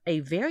 but a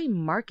very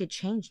marked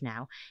change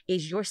now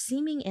is your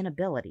seeming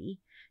inability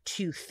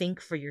to think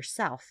for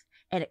yourself.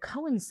 And it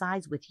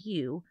coincides with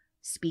you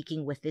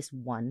speaking with this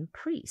one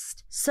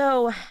priest.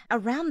 So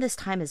around this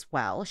time as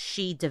well,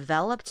 she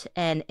developed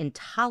an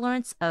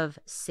intolerance of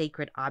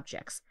sacred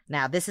objects.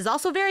 Now, this is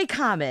also very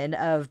common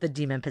of the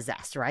demon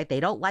possessed, right?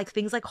 They don't like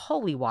things like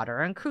holy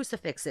water and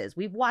crucifixes.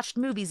 We've watched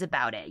movies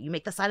about it. You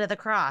make the sign of the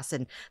cross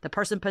and the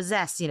person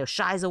possessed,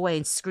 shies away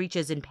and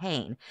screeches in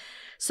pain.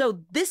 So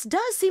this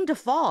does seem to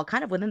fall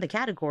kind of within the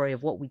category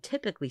of what we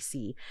typically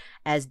see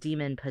as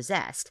demon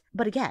possessed.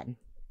 But again,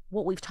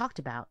 what we've talked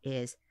about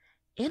is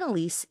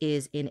Anneliese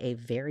is in a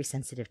very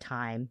sensitive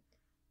time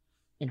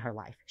in her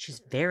life.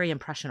 She's very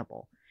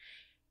impressionable.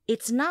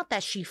 It's not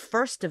that she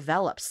first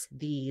develops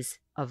these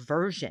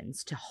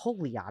aversions to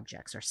holy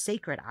objects or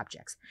sacred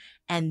objects,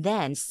 and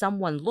then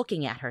someone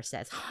looking at her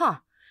says,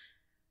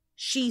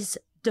 she's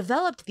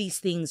developed these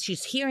things,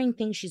 she's hearing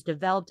things, she's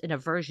developed an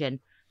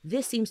aversion.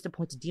 This seems to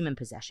point to demon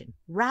possession.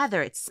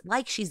 Rather, it's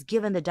like she's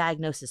given the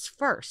diagnosis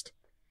first,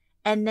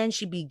 and then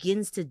she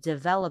begins to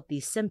develop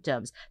these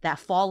symptoms that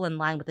fall in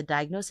line with the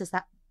diagnosis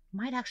that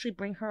might actually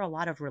bring her a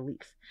lot of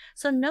relief.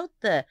 So note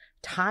the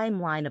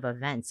timeline of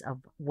events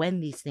of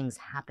when these things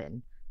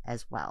happen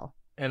as well.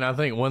 And I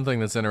think one thing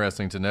that's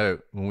interesting to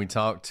note, when we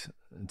talked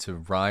to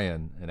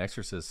Ryan in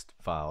Exorcist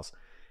Files,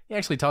 he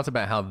actually talked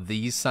about how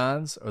these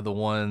signs are the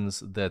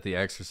ones that the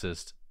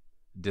exorcist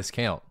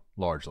discount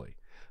largely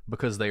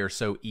because they are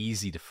so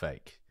easy to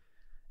fake.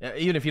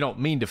 Even if you don't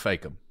mean to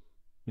fake them.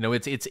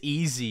 It's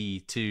easy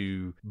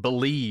to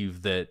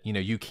believe that,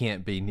 you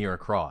can't be near a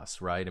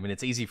cross, right? I mean,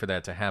 it's easy for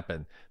that to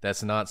happen.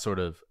 That's not sort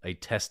of a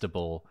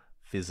testable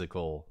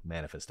physical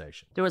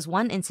manifestation. There was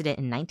one incident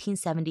in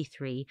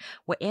 1973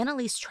 where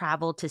Anneliese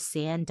traveled to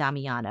San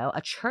Damiano,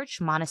 a church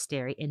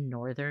monastery in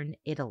northern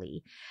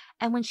Italy.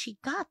 And when she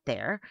got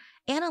there,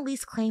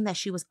 Anneliese claimed that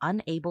she was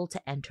unable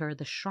to enter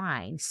the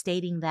shrine,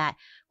 stating that,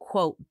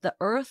 quote, the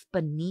earth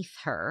beneath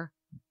her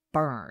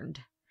burned.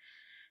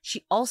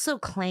 She also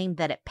claimed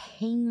that it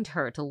pained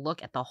her to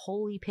look at the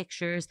holy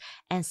pictures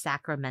and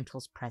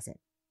sacramentals present.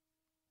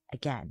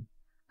 Again,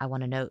 I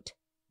want to note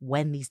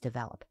when these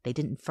develop. They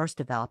didn't first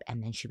develop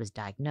and then she was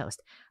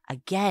diagnosed.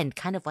 Again,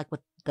 kind of like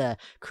with the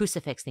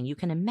crucifix thing, you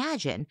can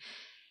imagine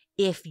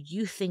if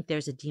you think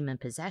there's a demon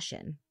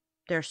possession,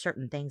 there are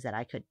certain things that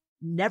I could,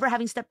 never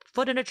having stepped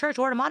foot in a church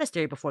or in a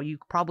monastery before, you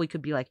probably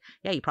could be like,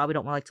 yeah, you probably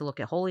don't like to look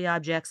at holy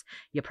objects.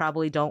 You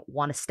probably don't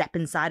want to step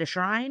inside a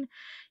shrine.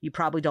 You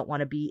probably don't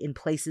want to be in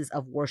places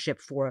of worship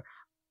for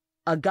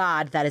a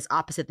god that is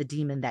opposite the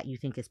demon that you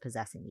think is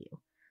possessing you.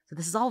 So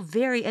this is all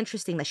very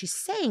interesting that she's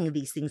saying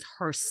these things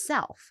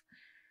herself.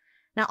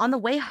 Now, on the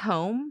way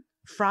home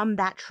from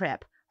that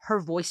trip, her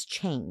voice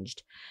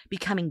changed,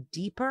 becoming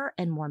deeper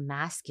and more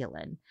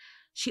masculine.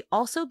 She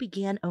also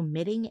began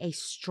emitting a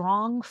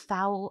strong,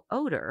 foul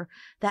odor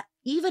that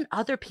even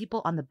other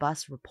people on the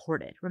bus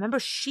reported. Remember,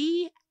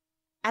 she,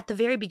 at the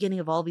very beginning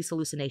of all these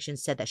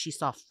hallucinations, said that she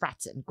saw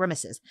frats and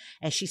grimaces,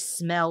 and she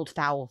smelled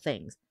foul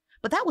things.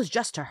 But that was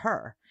just to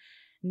her.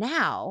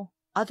 Now,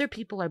 other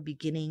people are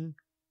beginning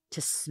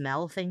to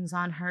smell things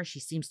on her.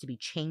 She seems to be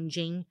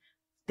changing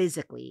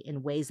physically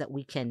in ways that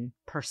we can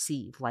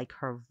perceive, like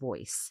her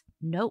voice.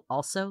 Note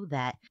also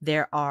that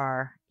there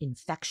are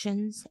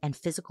infections and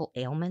physical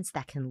ailments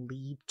that can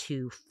lead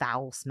to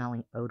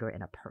foul-smelling odor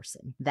in a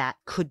person that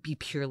could be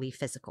purely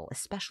physical,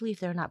 especially if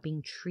they're not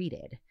being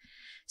treated.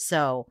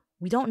 So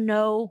we don't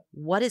know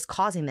what is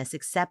causing this,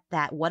 except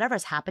that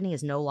whatever's happening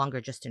is no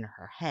longer just in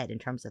her head in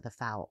terms of the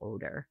foul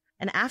odor.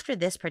 And after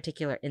this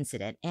particular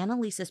incident,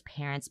 Anneliese's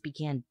parents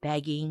began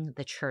begging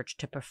the church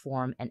to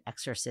perform an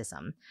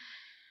exorcism.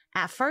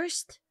 At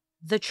first,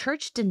 the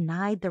church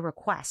denied the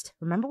request.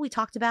 Remember we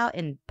talked about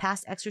in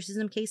past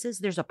exorcism cases,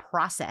 there's a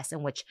process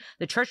in which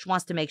the church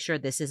wants to make sure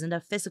this isn't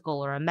a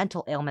physical or a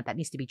mental ailment that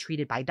needs to be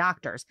treated by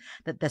doctors,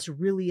 that this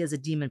really is a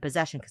demon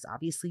possession, because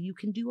obviously you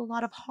can do a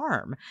lot of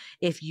harm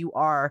if you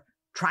are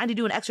trying to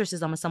do an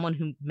exorcism with someone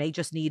who may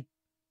just need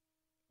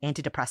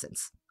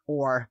antidepressants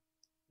or,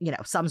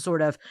 some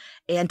sort of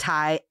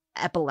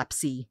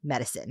epilepsy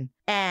medicine.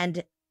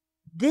 And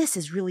this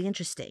is really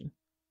interesting.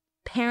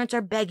 Parents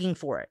are begging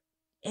for it.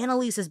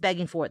 Anneliese is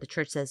begging for it. The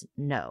church says,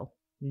 no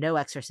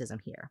exorcism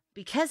here.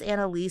 Because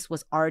Anneliese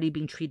was already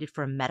being treated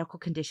for a medical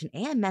condition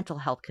and mental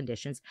health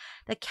conditions,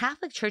 the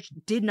Catholic Church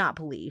did not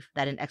believe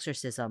that an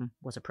exorcism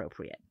was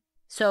appropriate.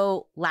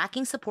 So,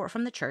 lacking support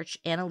from the church,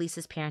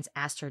 Anneliese's parents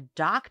asked her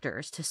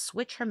doctors to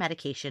switch her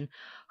medication,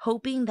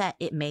 hoping that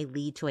it may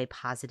lead to a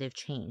positive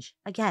change.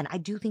 Again, I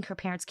do think her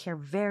parents care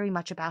very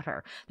much about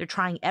her. They're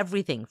trying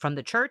everything from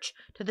the church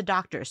to the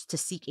doctors to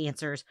seek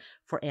answers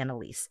for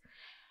Anneliese.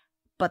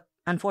 But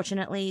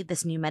unfortunately,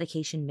 this new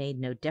medication made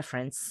no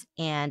difference,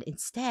 and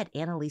instead,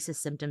 Anneliese's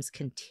symptoms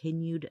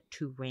continued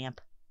to ramp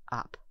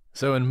up.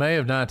 So in May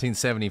of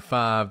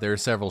 1975, there are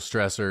several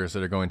stressors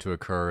that are going to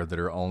occur that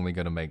are only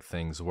going to make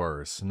things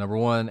worse. Number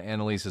one,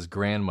 Anneliese's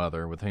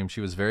grandmother, with whom she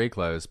was very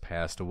close,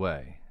 passed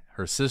away.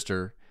 Her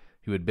sister,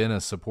 who had been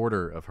a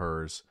supporter of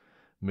hers,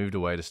 moved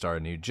away to start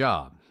a new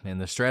job.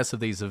 And the stress of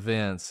these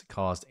events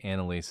caused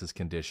Anneliese's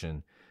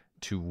condition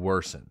to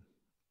worsen.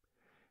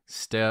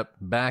 Step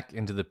back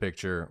into the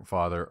picture,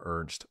 Father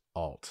Ernst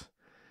Alt.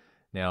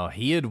 Now,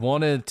 he had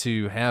wanted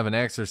to have an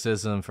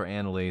exorcism for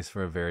Anneliese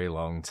for a very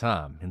long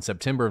time. In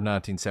September of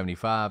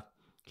 1975,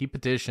 he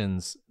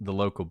petitions the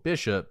local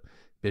bishop,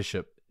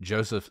 Bishop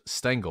Joseph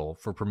Stengel,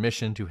 for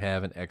permission to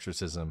have an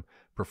exorcism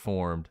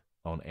performed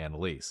on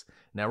Anneliese.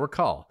 Now,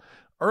 recall,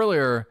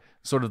 earlier,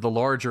 sort of the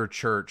larger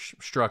church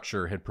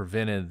structure had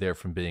prevented there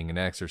from being an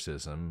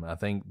exorcism, I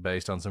think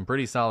based on some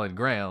pretty solid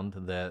ground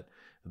that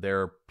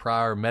there are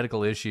prior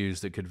medical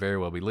issues that could very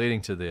well be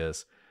leading to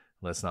this.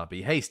 Let's not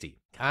be hasty.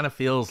 Kind of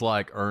feels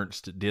like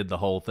Ernst did the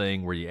whole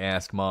thing where you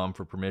ask mom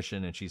for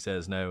permission and she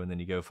says no, and then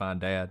you go find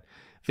dad.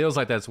 Feels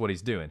like that's what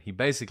he's doing. He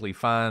basically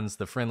finds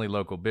the friendly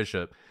local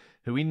bishop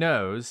who he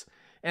knows,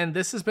 and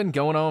this has been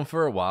going on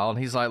for a while, and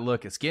he's like,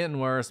 look, it's getting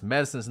worse.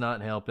 Medicine's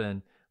not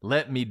helping.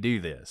 Let me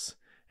do this.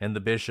 And the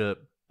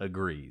bishop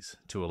agrees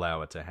to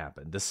allow it to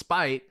happen,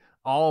 despite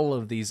all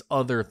of these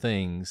other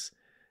things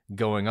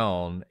going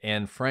on,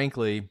 and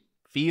frankly,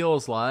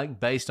 feels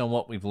like, based on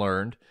what we've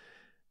learned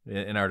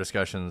in our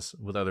discussions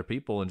with other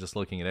people and just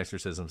looking at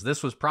exorcisms,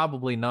 this was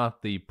probably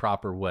not the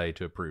proper way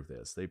to approve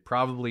this. They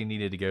probably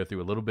needed to go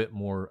through a little bit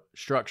more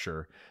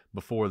structure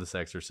before this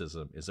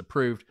exorcism is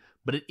approved,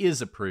 but it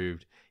is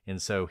approved,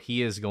 and so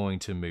he is going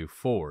to move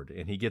forward.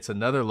 And he gets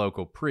another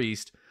local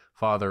priest,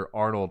 Father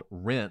Arnold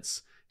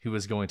Rentz, who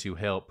is going to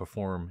help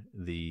perform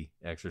the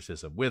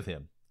exorcism with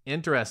him.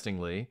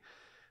 Interestingly,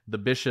 the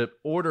bishop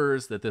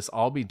orders that this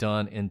all be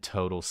done in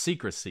total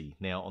secrecy.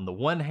 Now, on the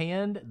one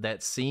hand,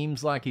 that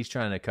seems like he's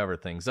trying to cover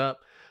things up,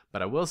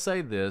 but I will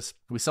say this.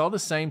 We saw the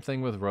same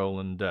thing with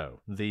Roland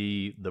Doe.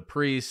 The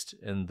priest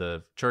and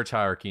the church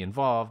hierarchy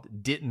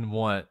involved didn't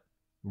want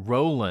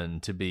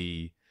Roland to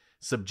be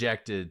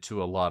subjected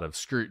to a lot of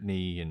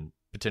scrutiny and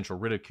potential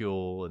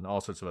ridicule and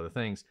all sorts of other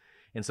things.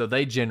 And so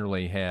they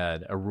generally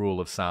had a rule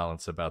of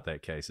silence about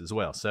that case as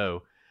well.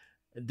 So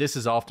this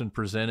is often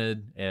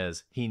presented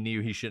as he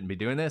knew he shouldn't be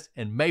doing this,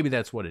 and maybe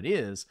that's what it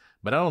is,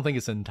 but I don't think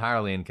it's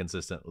entirely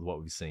inconsistent with what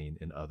we've seen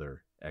in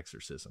other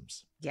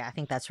exorcisms. Yeah, I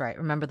think that's right.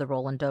 Remember the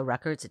Roland Doe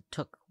records? It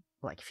took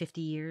like 50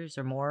 years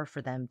or more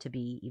for them to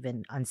be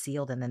even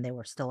unsealed, and then they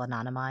were still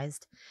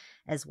anonymized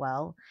as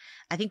well.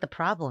 I think the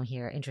problem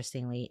here,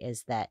 interestingly,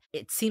 is that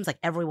it seems like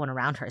everyone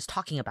around her is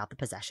talking about the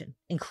possession,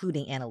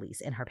 including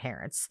Anneliese and her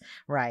parents,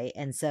 right?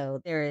 And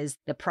so there is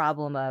the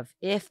problem of,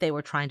 if they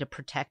were trying to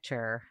protect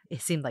her,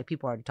 it seemed like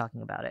people are already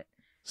talking about it.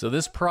 So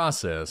this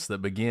process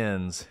that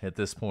begins at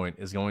this point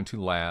is going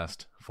to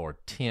last for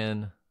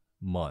 10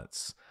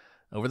 months.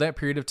 Over that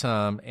period of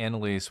time,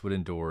 Anneliese would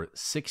endure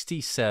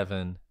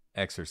 67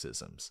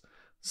 exorcisms.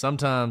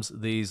 Sometimes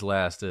these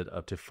lasted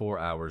up to 4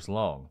 hours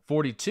long.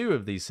 42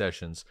 of these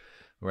sessions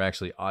were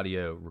actually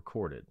audio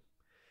recorded.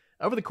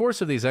 Over the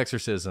course of these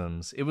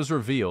exorcisms, it was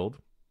revealed,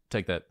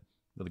 take that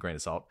with a grain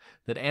of salt,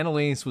 that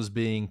Anneliese was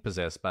being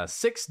possessed by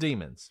 6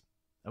 demons.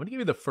 I'm going to give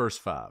you the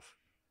first 5,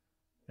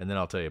 and then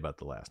I'll tell you about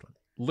the last one.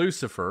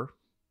 Lucifer,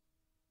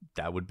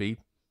 that would be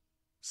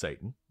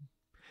Satan.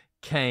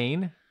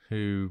 Cain,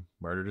 who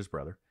murdered his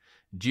brother.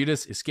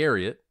 Judas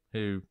Iscariot,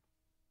 who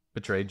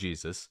betrayed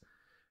Jesus.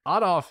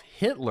 Adolf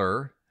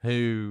Hitler,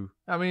 who,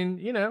 I mean,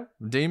 you know,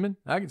 demon,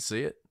 I can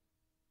see it.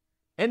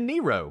 And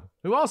Nero,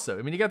 who also,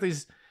 I mean, you got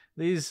these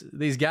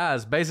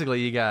guys,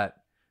 basically you got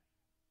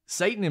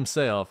Satan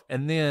himself,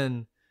 and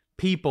then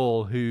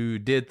people who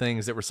did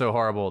things that were so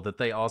horrible that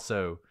they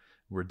also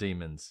were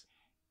demons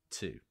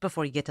too.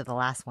 Before you get to the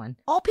last one,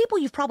 all people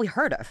you've probably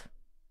heard of,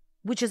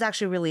 which is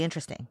actually really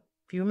interesting.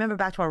 If you remember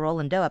back to our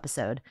Roland Doe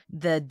episode,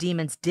 the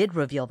demons did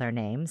reveal their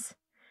names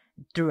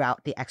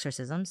throughout the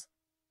exorcisms,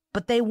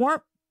 but they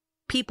weren't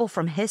people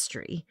from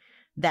history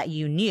that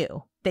you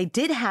knew. They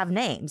did have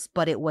names,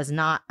 but it was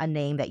not a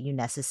name that you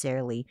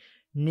necessarily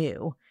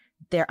knew.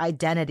 Their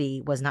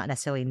identity was not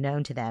necessarily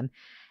known to them.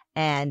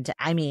 And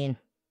I mean,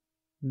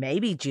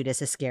 maybe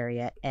Judas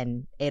Iscariot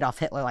and Adolf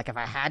Hitler, like if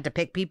I had to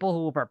pick people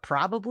who were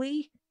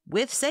probably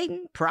with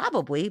Satan,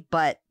 probably,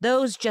 but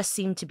those just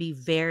seem to be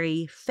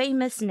very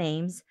famous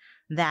names,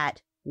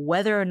 that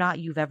whether or not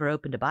you've ever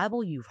opened a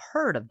Bible, you've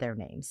heard of their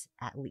names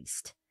at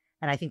least.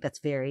 And I think that's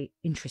very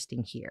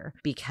interesting here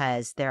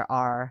because there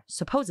are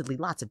supposedly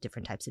lots of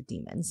different types of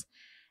demons.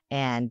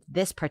 And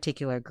this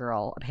particular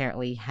girl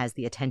apparently has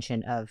the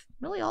attention of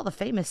really all the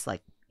famous,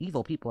 like,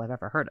 evil people I've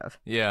ever heard of.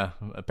 Yeah,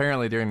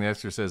 apparently during the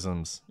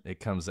exorcisms,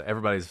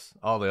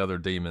 all the other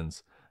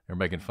demons are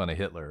making fun of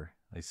Hitler.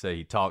 They say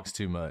he talks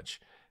too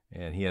much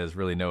and he has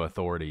really no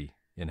authority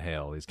in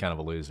hell. He's kind of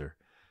a loser.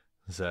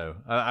 So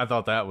I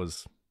thought that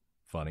was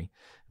funny.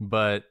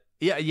 But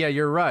yeah,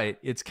 you're right.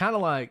 It's kind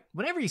of like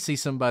whenever you see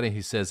somebody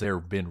who says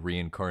they've been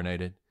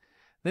reincarnated,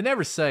 they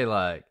never say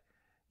like,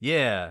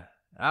 yeah,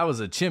 I was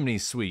a chimney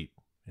sweep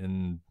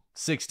in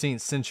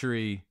 16th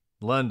century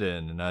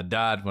London and I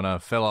died when I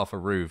fell off a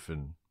roof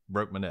and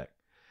broke my neck.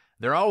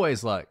 They're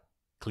always like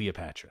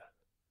Cleopatra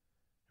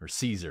or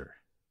Caesar,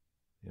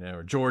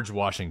 or George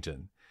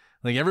Washington.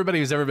 Like everybody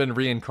who's ever been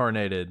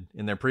reincarnated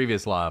in their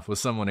previous life was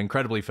someone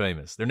incredibly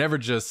famous. They're never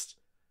just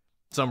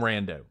some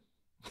rando.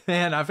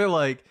 And I feel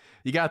like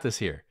you got this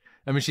here.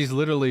 I mean, she's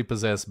literally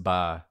possessed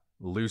by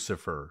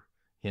Lucifer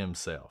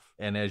himself.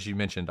 And as you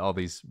mentioned, all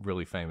these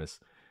really famous,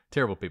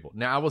 terrible people.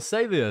 Now, I will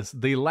say this.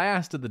 The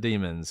last of the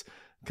demons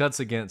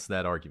cuts against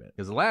that argument.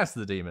 Because the last of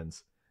the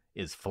demons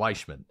is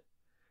Fleischmann.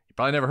 You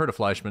probably never heard of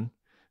Fleischmann.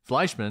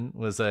 Fleischmann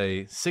was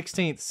a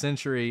 16th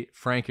century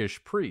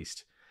Frankish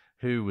priest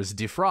who was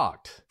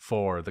defrocked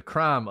for the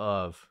crime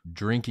of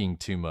drinking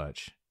too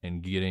much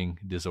and getting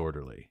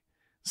disorderly.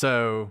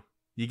 So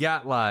you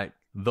got like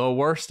the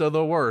worst of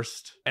the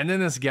worst. And then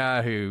this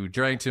guy who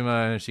drank too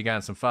much, he got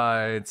in some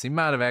fights. He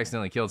might have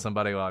accidentally killed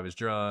somebody while he was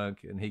drunk,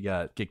 and he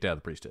got kicked out of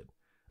the priesthood.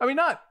 I mean,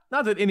 not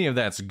that any of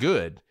that's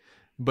good,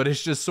 but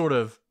it's just sort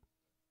of,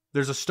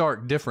 there's a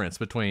stark difference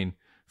between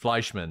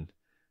Fleischmann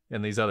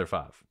and these other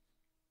five.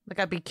 Like,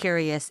 I'd be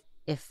curious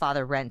if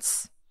Father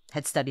Rentz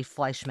had studied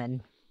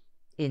Fleischmann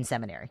in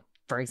seminary,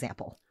 for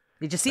example.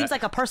 It just seems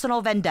like a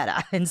personal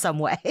vendetta in some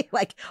way.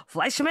 Like,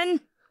 Fleischmann?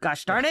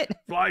 Gosh darn it.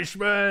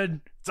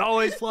 Fleischmann. It's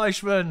always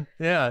Fleischmann.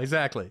 Yeah,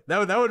 exactly.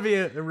 That would be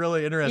a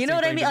really interesting You know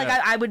what I mean? Like,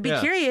 I would be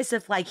Yeah. curious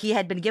if, like, he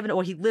had been given,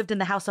 or he lived in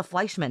the house of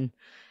Fleischmann.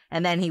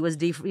 And then he was,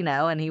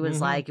 and he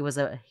was like,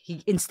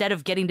 instead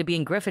of getting to be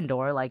in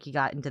Gryffindor, like, he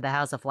got into the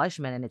house of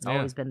Fleischmann, and it's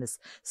always been this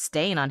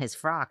stain on his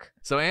frock.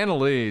 So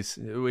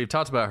Anneliese, we've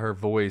talked about her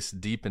voice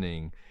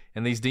deepening,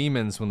 and these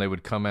demons, when they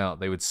would come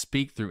out, they would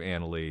speak through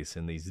Anneliese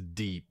in these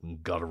deep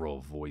and guttural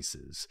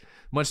voices,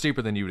 much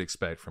deeper than you would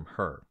expect from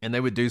her. And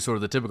they would do sort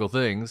of the typical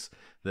things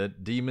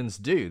that demons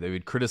do. They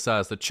would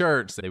criticize the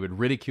church, they would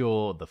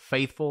ridicule the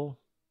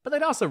faithful, but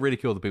they'd also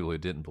ridicule the people who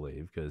didn't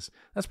believe, because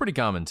that's pretty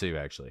common too,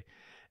 actually.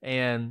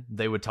 And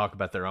they would talk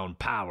about their own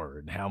power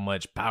and how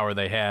much power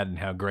they had and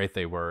how great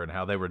they were and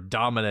how they were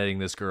dominating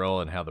this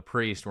girl and how the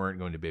priests weren't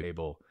going to be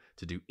able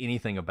to do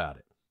anything about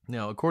it.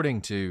 Now,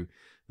 according to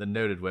the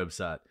noted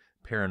website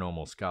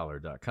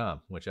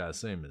paranormalscholar.com, which I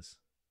assume is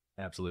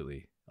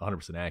absolutely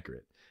 100%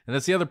 accurate. And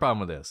that's the other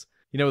problem with this.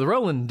 With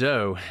Roland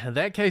Doe,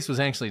 that case was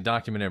actually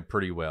documented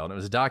pretty well. And it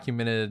was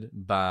documented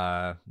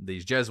by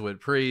these Jesuit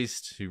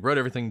priests who wrote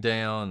everything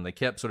down. They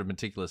kept sort of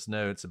meticulous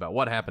notes about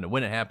what happened and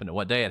when it happened and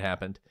what day it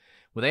happened.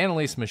 With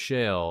Anneliese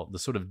Michel, the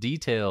sort of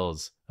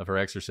details of her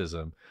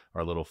exorcism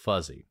are a little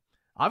fuzzy.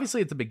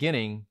 Obviously, at the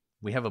beginning,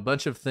 we have a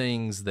bunch of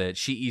things that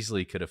she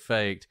easily could have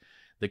faked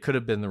that could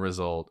have been the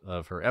result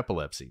of her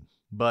epilepsy.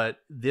 But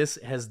this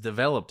has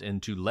developed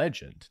into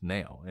legend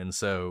now. And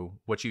so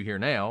what you hear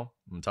now,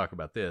 I'm going to talk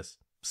about this.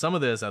 Some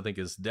of this I think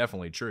is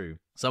definitely true.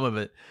 Some of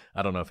it,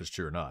 I don't know if it's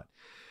true or not.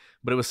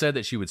 But it was said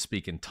that she would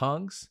speak in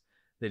tongues,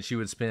 that she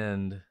would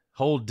spend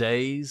whole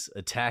days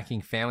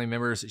attacking family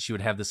members, that she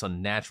would have this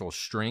unnatural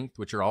strength,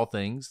 which are all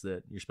things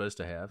that you're supposed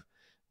to have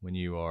when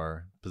you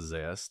are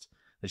possessed,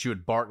 that she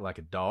would bark like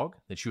a dog,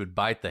 that she would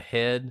bite the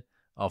head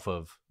off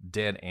of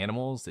dead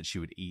animals, that she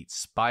would eat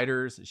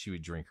spiders, that she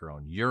would drink her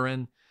own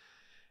urine.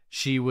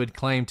 She would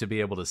claim to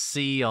be able to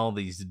see all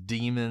these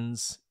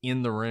demons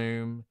in the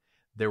room.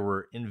 There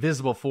were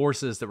invisible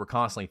forces that were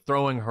constantly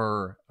throwing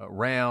her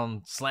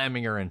around,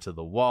 slamming her into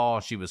the wall.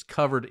 She was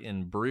covered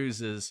in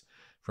bruises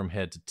from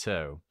head to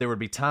toe. There would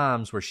be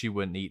times where she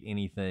wouldn't eat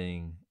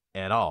anything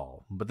at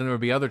all. But then there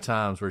would be other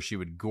times where she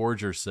would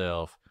gorge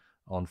herself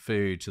on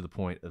food to the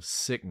point of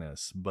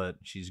sickness. But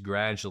she's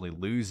gradually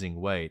losing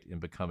weight and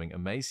becoming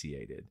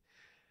emaciated.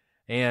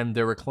 And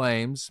there were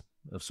claims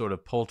of sort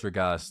of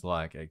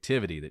poltergeist-like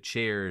activity, that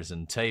chairs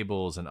and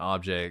tables and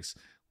objects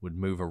would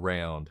move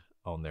around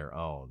on their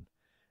own.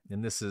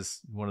 And this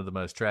is one of the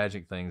most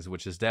tragic things,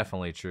 which is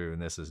definitely true,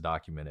 and this is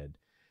documented.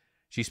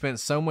 She spent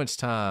so much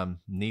time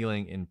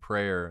kneeling in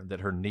prayer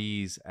that her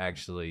knees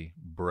actually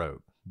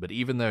broke. But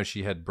even though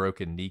she had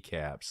broken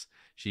kneecaps,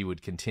 she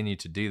would continue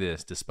to do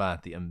this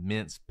despite the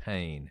immense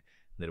pain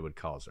that it would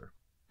cause her.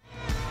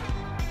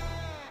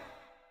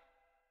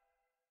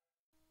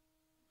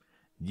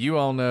 You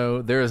all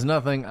know there is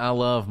nothing I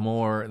love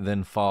more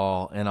than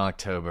fall and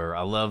October.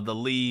 I love the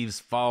leaves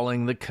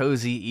falling, the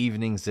cozy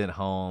evenings at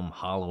home,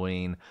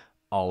 Halloween,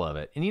 all of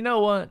it. And you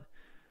know what?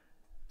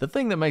 The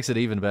thing that makes it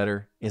even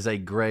better is a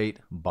great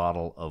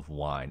bottle of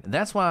wine. And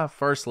that's why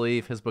First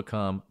Leaf has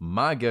become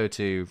my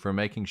go-to for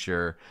making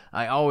sure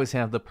I always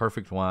have the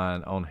perfect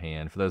wine on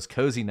hand for those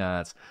cozy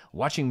nights,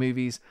 watching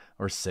movies,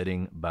 or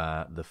sitting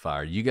by the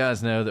fire. You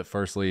guys know that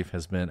First Leaf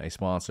has been a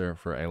sponsor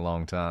for a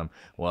long time.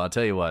 Well, I'll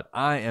tell you what,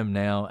 I am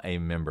now a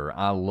member.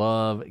 I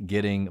love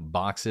getting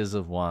boxes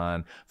of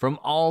wine from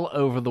all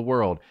over the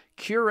world,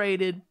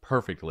 curated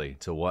perfectly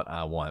to what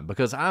I want,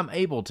 because I'm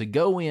able to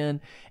go in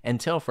and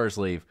tell First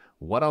Leaf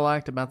what I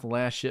liked about the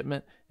last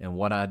shipment and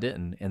what I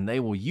didn't, and they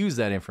will use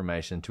that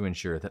information to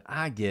ensure that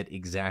I get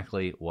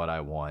exactly what I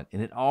want,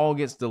 and it all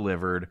gets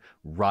delivered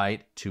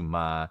right to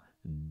my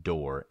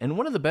door. And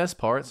one of the best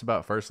parts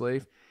about First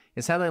Leaf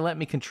is how they let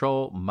me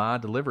control my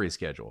delivery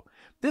schedule.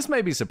 This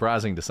may be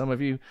surprising to some of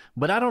you,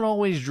 but I don't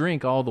always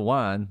drink all the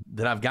wine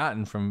that I've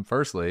gotten from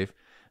First Leaf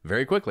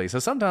very quickly. So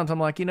sometimes I'm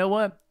like, you know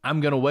what?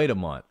 I'm going to wait a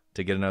month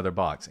to get another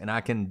box, and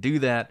I can do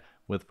that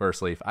with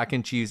First Leaf. I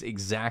can choose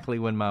exactly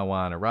when my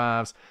wine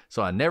arrives,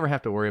 so I never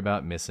have to worry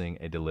about missing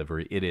a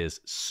delivery. It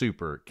is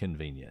super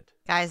convenient.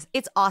 Guys,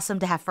 it's awesome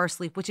to have First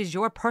Leaf, which is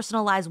your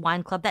personalized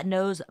wine club that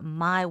knows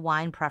my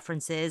wine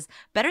preferences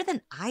better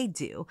than I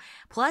do.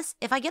 Plus,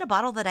 if I get a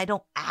bottle that I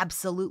don't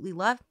absolutely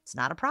love, it's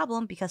not a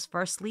problem because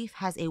First Leaf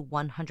has a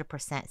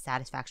 100%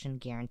 satisfaction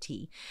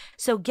guarantee.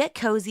 So get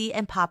cozy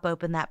and pop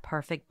open that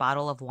perfect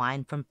bottle of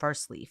wine from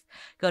First Leaf.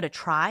 Go to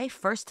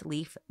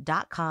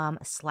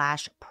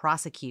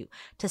tryfirstleaf.com/prosecute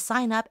to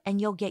sign up, and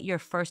you'll get your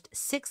first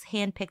 6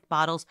 hand-picked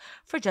bottles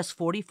for just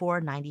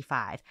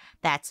 $44.95.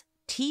 That's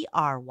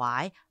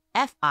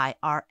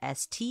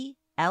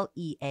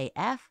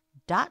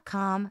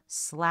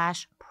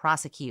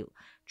tryfirstleaf.com/prosecute.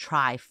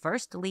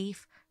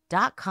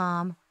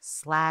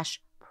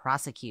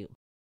 Tryfirstleaf.com/prosecute.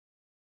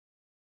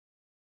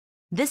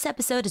 This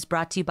episode is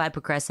brought to you by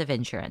Progressive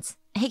Insurance.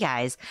 Hey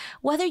guys,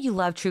 whether you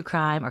love true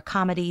crime or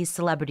comedies,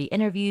 celebrity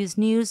interviews,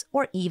 news,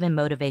 or even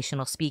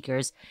motivational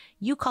speakers,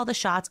 you call the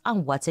shots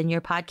on what's in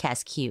your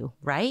podcast queue,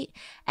 right?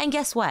 And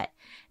guess what?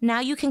 Now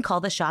you can call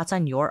the shots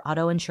on your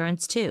auto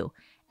insurance too.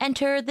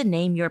 Enter the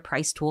Name Your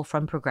Price tool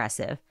from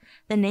Progressive.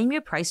 The Name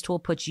Your Price tool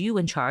puts you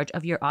in charge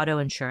of your auto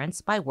insurance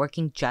by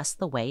working just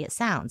the way it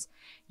sounds.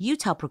 You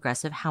tell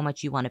Progressive how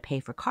much you want to pay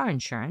for car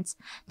insurance,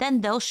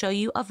 then they'll show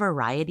you a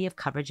variety of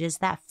coverages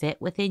that fit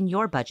within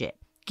your budget,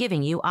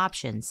 giving you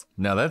options.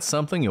 Now that's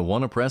something you'll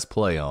want to press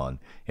play on.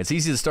 It's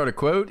easy to start a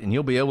quote, and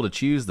you'll be able to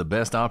choose the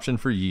best option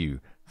for you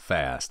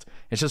fast.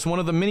 It's just one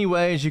of the many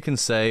ways you can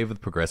save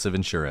with Progressive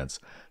Insurance.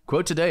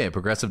 Quote today at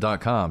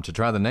Progressive.com to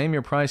try the Name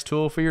Your Price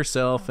tool for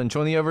yourself and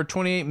join the over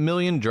 28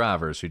 million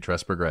drivers who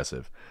trust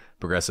Progressive.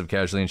 Progressive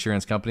Casualty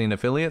Insurance Company and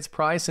Affiliates.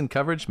 Price and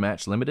coverage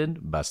match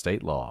limited by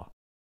state law.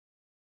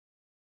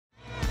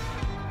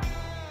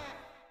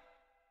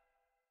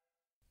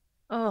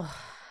 Oh,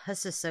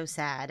 this is so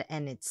sad,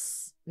 and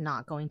it's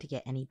not going to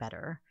get any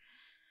better.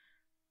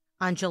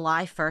 On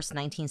July 1st,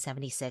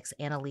 1976,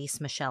 Anneliese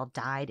Michel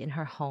died in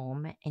her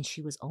home, and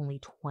she was only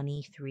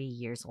 23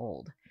 years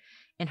old.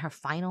 In her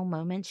final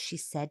moments, she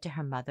said to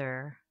her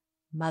mother,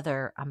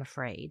 "Mother, I'm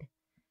afraid."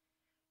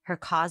 Her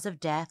cause of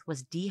death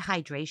was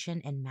dehydration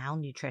and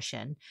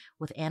malnutrition,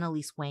 with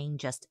Anneliese weighing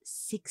just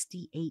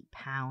 68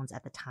 pounds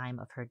at the time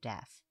of her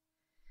death.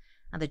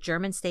 Now, the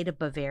German state of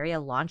Bavaria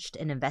launched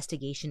an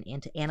investigation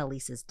into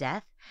Anneliese's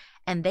death,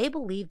 and they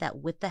believe that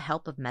with the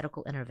help of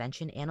medical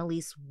intervention,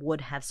 Anneliese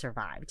would have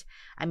survived.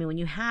 I mean, when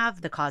you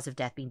have the cause of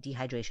death being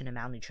dehydration and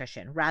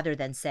malnutrition, rather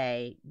than,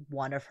 say,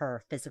 one of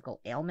her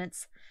physical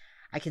ailments,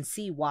 I can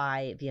see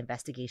why the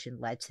investigation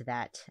led to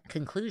that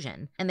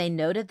conclusion. And they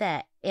noted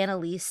that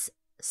Anneliese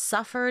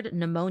suffered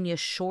pneumonia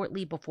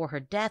shortly before her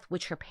death,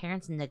 which her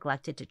parents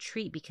neglected to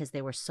treat because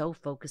they were so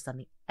focused on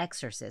the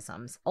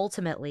exorcisms.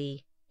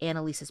 Ultimately,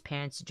 Anneliese's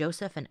parents,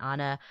 Joseph and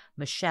Anna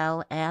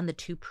Michel, and the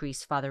 2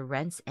 priests, Father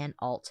Rentz and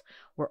Alt,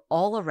 were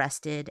all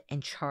arrested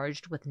and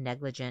charged with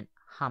negligent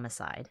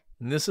homicide.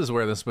 And this is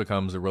where this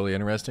becomes a really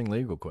interesting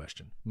legal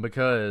question.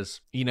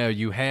 Because,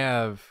 you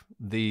have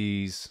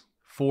these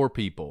 4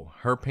 people,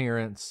 her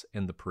parents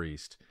and the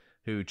priest,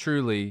 who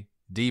truly,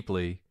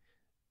 deeply,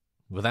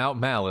 without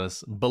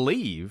malice,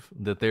 believe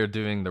that they're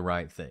doing the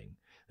right thing.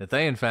 That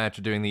they, in fact,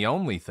 are doing the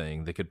only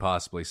thing that could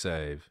possibly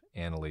save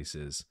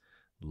Anneliese's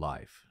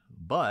life.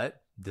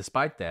 But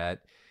despite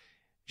that,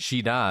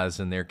 she dies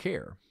in their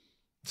care.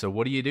 So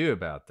what do you do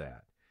about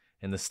that?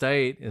 And the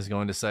state is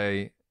going to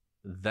say,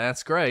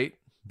 that's great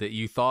that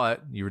you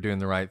thought you were doing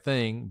the right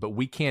thing, but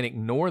we can't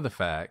ignore the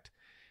fact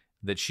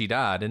that she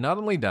died, and not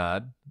only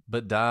died,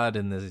 but died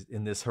in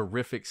this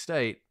horrific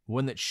state,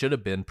 one that should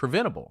have been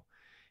preventable.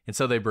 And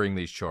so they bring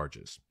these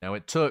charges. Now,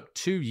 it took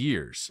 2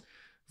 years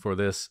for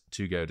this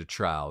to go to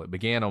trial. It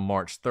began on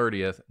March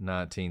 30th,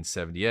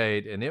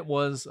 1978, and it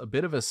was a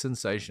bit of a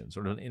sensation,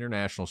 sort of an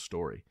international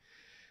story.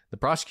 The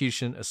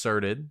prosecution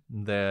asserted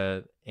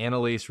that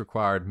Anneliese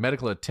required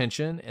medical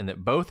attention and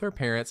that both her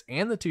parents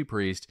and the 2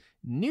 priests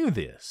knew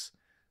this,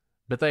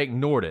 but they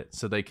ignored it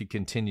so they could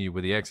continue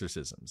with the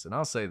exorcisms. And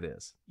I'll say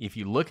this, if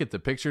you look at the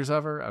pictures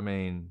of her,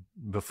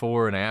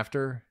 before and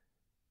after,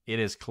 it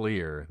is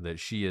clear that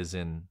she is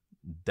in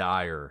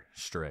dire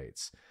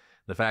straits.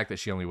 The fact that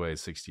she only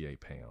weighs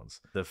 68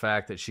 pounds, the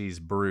fact that she's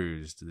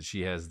bruised, that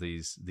she has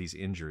these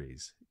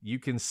injuries, you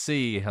can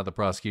see how the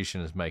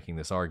prosecution is making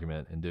this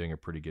argument and doing a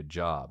pretty good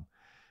job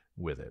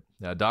with it.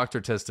 Now, a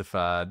doctor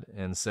testified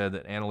and said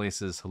that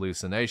Anneliese's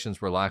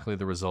hallucinations were likely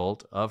the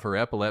result of her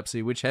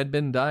epilepsy, which had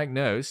been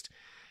diagnosed,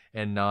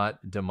 and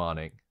not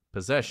demonic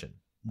possession.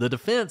 The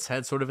defense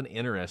had sort of an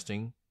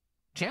interesting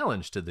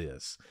challenge to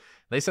this.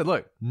 They said,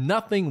 look,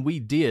 nothing we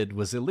did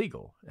was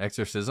illegal.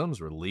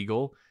 Exorcisms were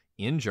legal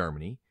in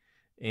Germany,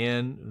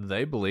 and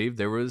they believed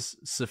there was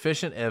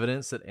sufficient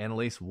evidence that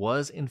Anneliese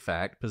was in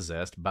fact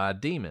possessed by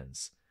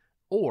demons.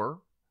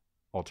 Or,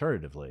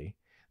 alternatively,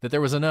 that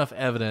there was enough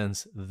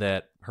evidence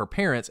that her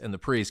parents and the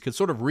priest could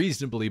sort of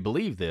reasonably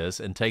believe this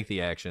and take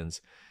the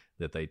actions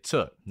that they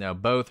took. Now,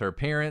 both her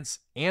parents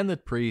and the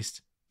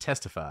priest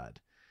testified.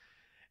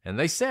 And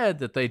they said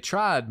that they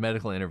tried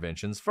medical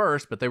interventions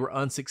first, but they were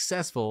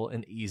unsuccessful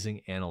in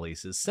easing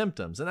Anneliese's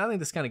symptoms. And I think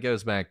this kind of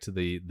goes back to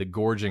the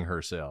gorging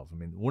herself. I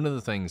mean, one of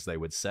the things they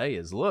would say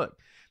is, look,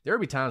 there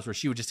would be times where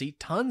she would just eat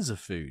tons of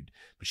food,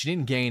 but she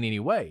didn't gain any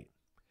weight.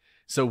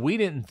 So we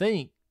didn't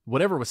think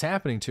whatever was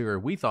happening to her,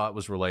 we thought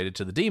was related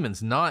to the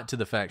demons, not to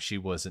the fact she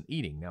wasn't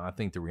eating. Now, I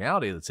think the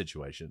reality of the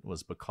situation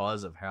was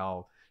because of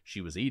how she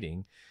was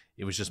eating,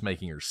 it was just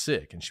making her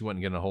sick, and she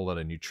wasn't getting a whole lot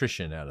of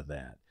nutrition out of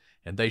that.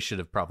 And they should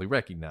have probably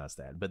recognized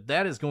that. But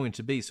that is going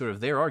to be sort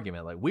of their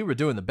argument. Like, we were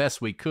doing the best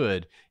we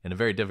could in a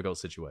very difficult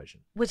situation.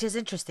 Which is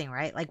interesting,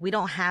 right? Like, we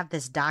don't have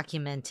this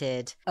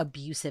documented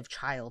abusive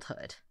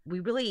childhood.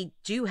 We really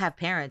do have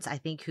parents, I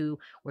think, who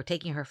were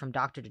taking her from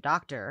doctor to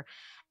doctor.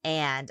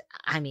 And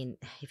I mean,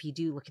 if you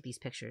do look at these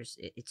pictures,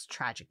 it's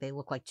tragic. They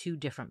look like two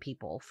different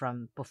people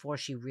from before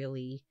she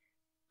really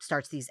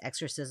starts these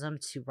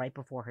exorcisms to right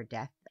before her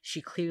death.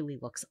 She clearly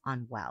looks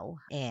unwell.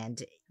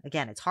 And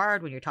again, it's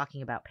hard when you're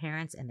talking about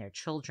parents and their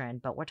children,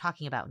 but we're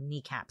talking about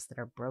kneecaps that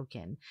are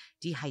broken,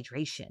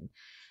 dehydration.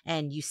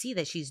 And you see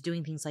that she's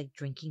doing things like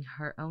drinking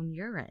her own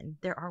urine.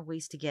 There are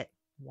ways to get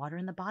water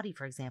in the body,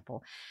 for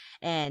example.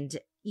 And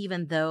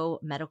even though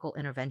medical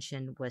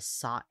intervention was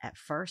sought at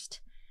first,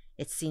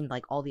 it seemed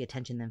like all the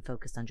attention then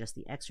focused on just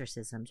the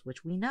exorcisms,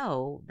 which we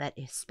know that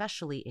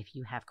especially if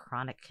you have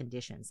chronic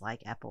conditions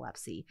like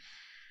epilepsy,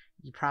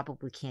 you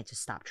probably can't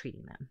just stop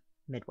treating them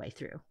midway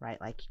through, right?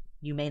 Like,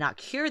 you may not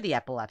cure the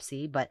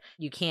epilepsy, but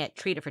you can't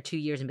treat it for 2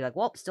 years and be like,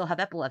 well, still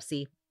have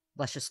epilepsy,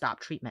 let's just stop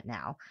treatment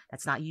now.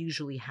 That's not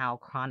usually how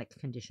chronic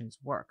conditions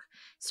work.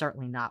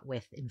 Certainly not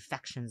with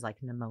infections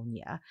like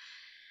pneumonia.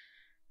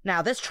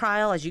 Now, this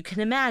trial, as you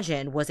can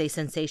imagine, was a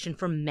sensation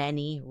for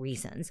many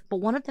reasons, but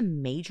one of the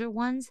major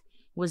ones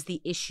was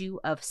the issue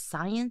of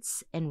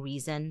science and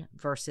reason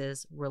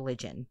versus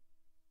religion.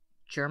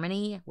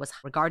 Germany was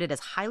regarded as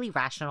highly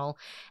rational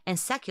and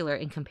secular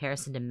in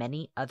comparison to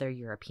many other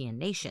European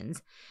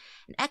nations.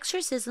 And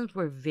exorcisms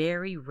were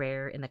very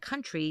rare in the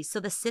country, so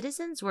the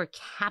citizens were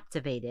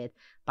captivated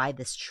by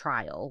this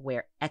trial,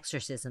 where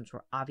exorcisms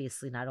were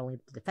obviously not only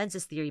the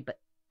defense's theory, but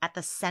at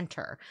the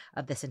center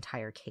of this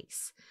entire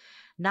case.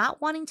 Not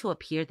wanting to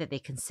appear that they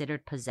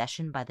considered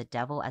possession by the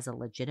devil as a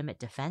legitimate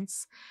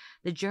defense,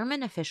 the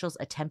German officials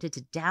attempted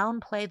to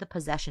downplay the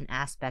possession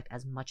aspect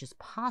as much as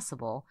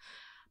possible.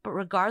 But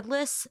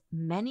regardless,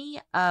 many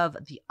of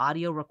the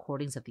audio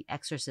recordings of the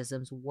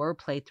exorcisms were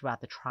played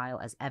throughout the trial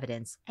as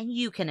evidence, and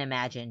you can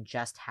imagine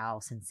just how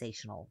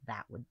sensational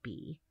that would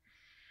be.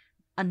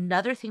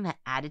 Another thing that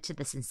added to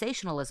the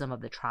sensationalism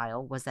of the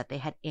trial was that they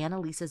had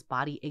Anneliese's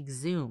body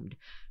exhumed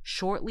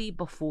shortly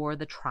before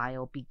the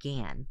trial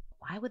began.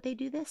 Why would they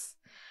do this?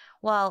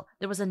 Well,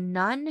 there was a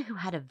nun who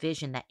had a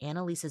vision that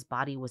Anneliese's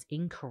body was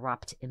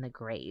incorrupt in the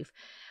grave,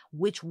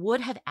 which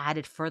would have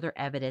added further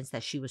evidence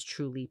that she was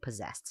truly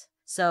possessed.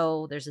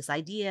 So there's this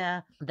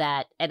idea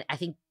that, and I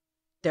think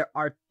there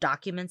are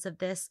documents of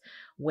this,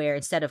 where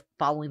instead of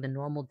following the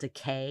normal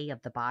decay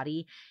of the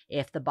body,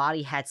 if the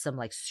body had some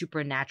like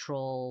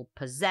supernatural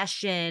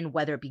possession,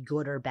 whether it be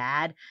good or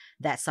bad,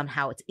 that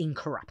somehow it's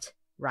incorrupt,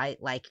 right?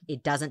 Like,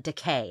 it doesn't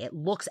decay. It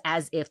looks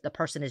as if the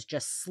person is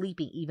just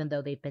sleeping, even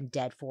though they've been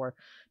dead for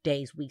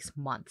days, weeks,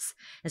 months.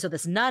 And so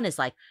this nun is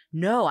like,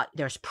 no,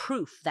 there's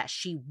proof that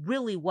she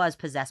really was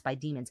possessed by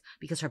demons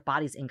because her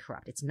body's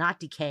incorrupt. It's not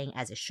decaying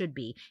as it should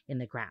be in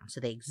the ground. So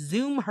they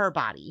exhume her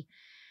body.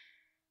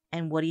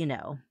 And what do you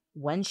know?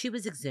 When she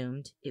was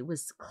exhumed, it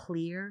was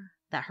clear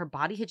that her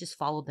body had just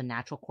followed the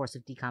natural course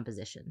of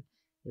decomposition.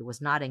 It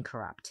was not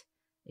incorrupt.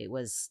 It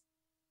was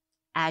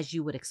as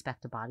you would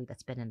expect a body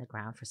that's been in the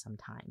ground for some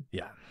time.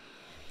 Yeah.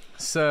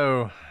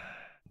 So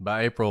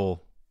by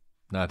April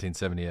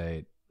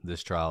 1978,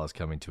 this trial is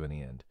coming to an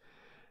end,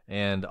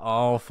 and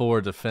all four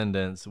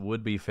defendants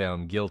would be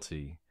found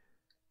guilty,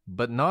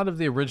 but not of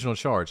the original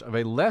charge, of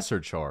a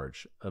lesser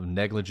charge of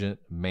negligent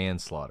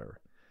manslaughter.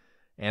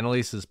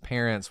 Anneliese's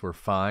parents were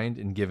fined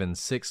and given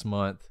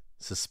 6-month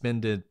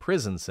suspended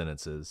prison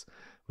sentences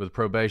with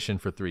probation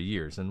for 3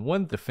 years. And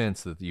one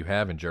defense that you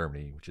have in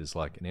Germany, which is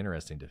like an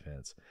interesting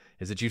defense,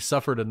 is that you've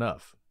suffered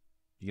enough.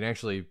 You can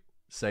actually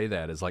say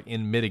that as like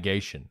in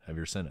mitigation of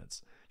your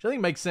sentence. which I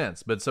think makes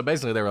sense. But so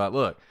basically they were like,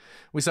 look,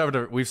 we've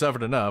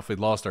suffered enough. We've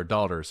lost our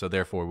daughter, so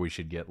therefore we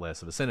should get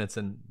less of a sentence.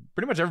 And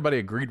pretty much everybody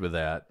agreed with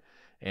that,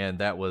 and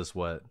that was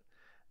what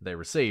they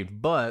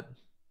received. But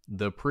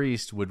the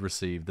priest would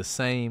receive the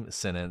same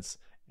sentence,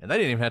 and they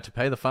didn't even have to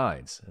pay the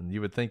fines. And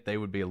you would think they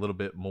would be a little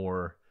bit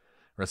more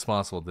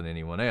responsible than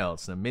anyone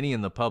else. Now, many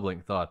in the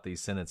public thought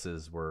these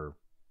sentences were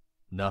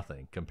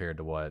nothing compared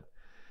to what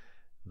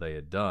they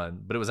had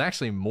done, but it was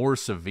actually more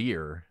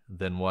severe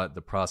than what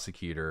the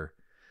prosecutor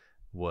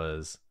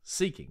was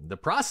seeking. The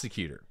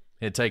prosecutor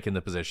had taken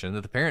the position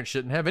that the parents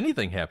shouldn't have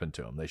anything happen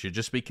to them. They should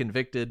just be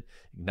convicted,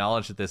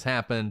 acknowledge that this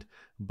happened,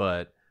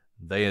 but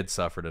they had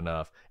suffered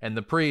enough, and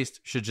the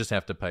priest should just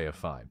have to pay a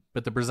fine.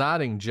 But the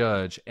presiding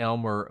judge,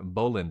 Elmer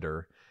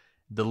Bolender,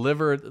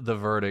 delivered the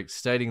verdict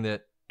stating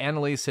that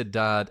Anneliese had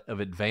died of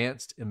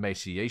advanced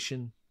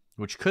emaciation,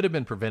 which could have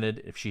been prevented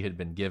if she had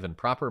been given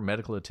proper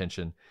medical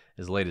attention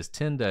as late as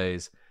 10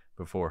 days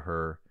before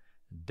her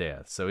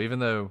death. So even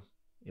though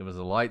it was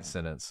a light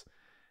sentence,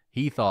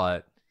 he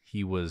thought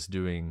he was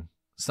doing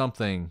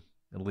something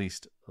at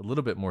least a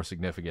little bit more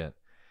significant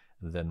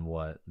than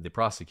what the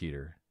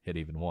prosecutor had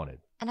even wanted.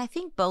 And I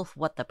think both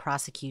what the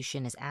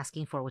prosecution is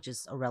asking for, which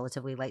is a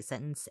relatively light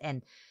sentence,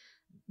 and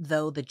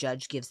though the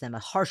judge gives them a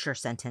harsher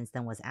sentence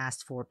than was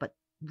asked for, but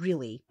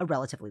really a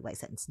relatively light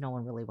sentence. No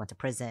one really went to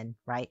prison,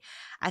 right?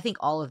 I think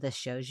all of this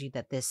shows you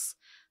that this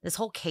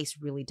whole case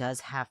really does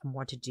have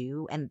more to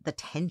do, and the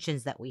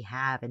tensions that we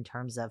have in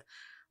terms of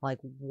like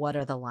what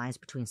are the lines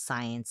between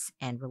science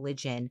and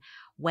religion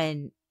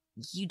when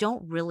you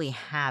don't really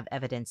have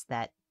evidence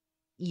that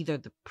either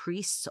the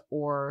priests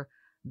or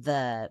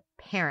the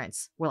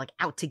parents were like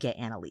out to get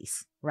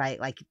Anneliese, right?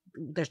 Like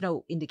there's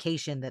no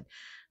indication that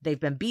they've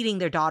been beating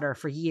their daughter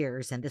for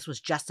years and this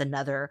was just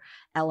another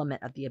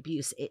element of the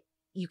abuse.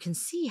 You can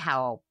see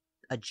how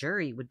a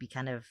jury would be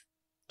kind of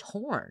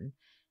torn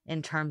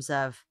in terms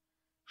of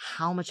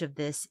how much of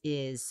this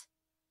is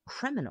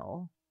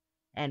criminal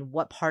and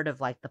what part of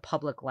like the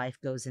public life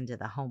goes into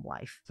the home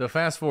life. So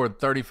fast forward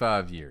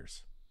 35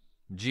 years,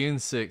 June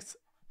 6th,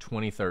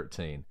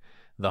 2013,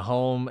 the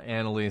home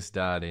Anneliese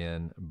died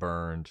in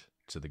burned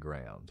to the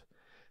ground.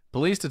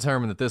 Police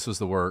determined that this was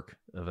the work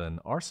of an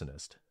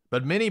arsonist,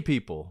 but many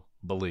people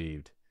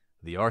believed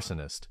the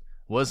arsonist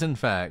was in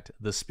fact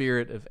the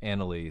spirit of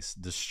Anneliese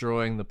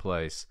destroying the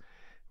place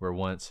where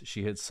once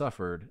she had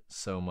suffered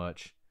so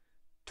much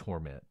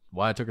torment.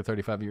 Why it took her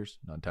 35 years?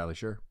 Not entirely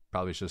sure.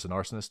 Probably it's just an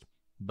arsonist,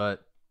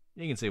 but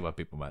you can see why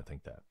people might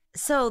think that.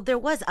 So there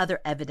was other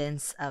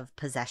evidence of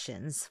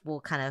possessions.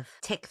 We'll kind of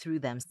tick through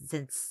them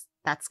since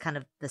that's kind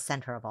of the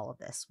center of all of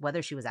this,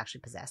 whether she was actually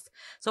possessed.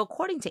 So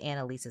according to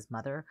Anneliese's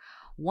mother,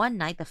 one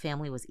night the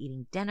family was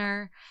eating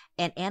dinner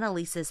and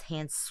Anneliese's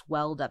hands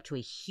swelled up to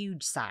a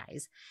huge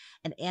size.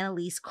 And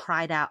Anneliese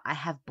cried out, "I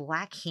have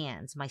black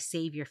hands. My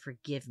savior,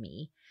 forgive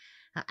me."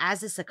 Now,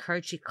 as this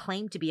occurred, she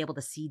claimed to be able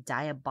to see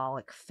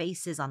diabolic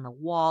faces on the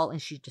wall,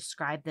 and she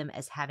described them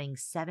as having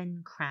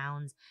 7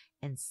 crowns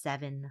and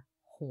 7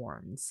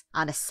 horns.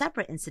 On a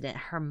separate incident,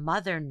 her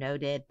mother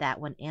noted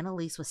that when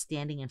Anneliese was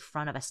standing in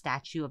front of a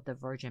statue of the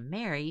Virgin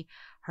Mary,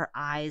 her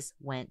eyes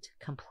went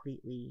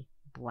completely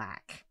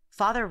black.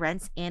 Father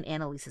Rentz and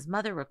Anneliese's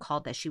mother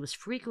recalled that she was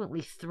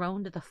frequently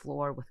thrown to the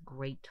floor with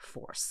great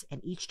force,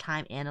 and each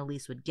time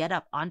Anneliese would get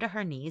up onto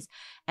her knees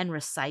and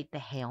recite the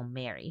Hail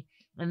Mary.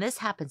 And this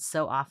happened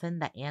so often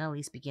that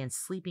Anneliese began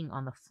sleeping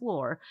on the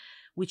floor,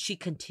 which she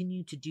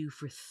continued to do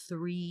for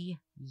 3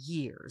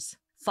 years.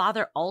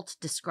 Father Alt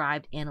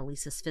described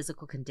Anneliese's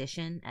physical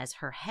condition as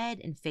her head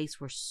and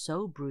face were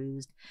so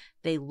bruised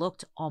they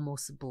looked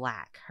almost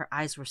black. Her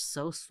eyes were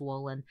so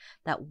swollen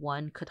that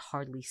one could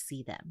hardly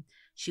see them.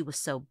 She was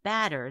so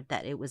battered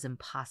that it was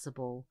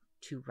impossible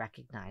to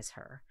recognize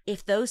her.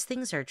 If those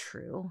things are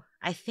true,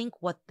 I think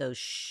what those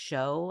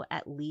show,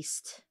 at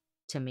least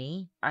to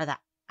me, are that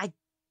I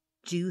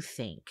do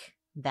think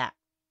that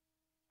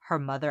her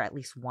mother at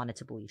least wanted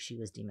to believe she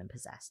was demon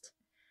possessed.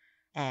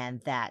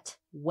 And that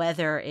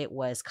whether it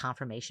was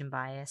confirmation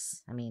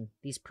bias, I mean,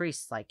 these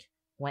priests like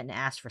went and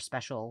asked for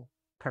special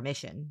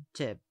permission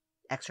to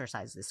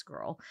exorcise this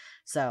girl.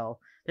 So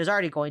there's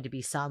already going to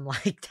be some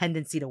like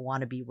tendency to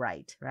want to be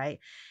right?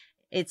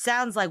 It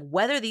sounds like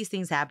whether these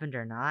things happened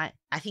or not,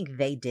 I think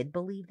they did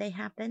believe they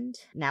happened.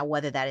 Now,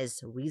 whether that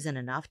is reason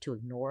enough to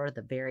ignore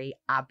the very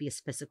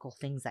obvious physical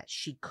things that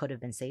she could have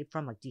been saved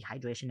from, like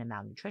dehydration and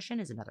malnutrition,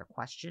 is another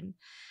question.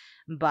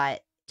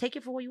 But take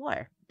it for what you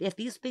are. If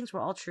these things were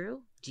all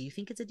true, do you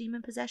think it's a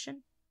demon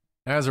possession?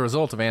 As a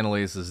result of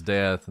Anneliese's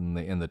death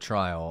in the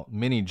trial,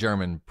 many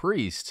German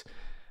priests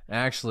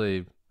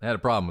actually had a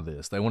problem with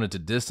this. They wanted to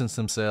distance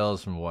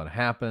themselves from what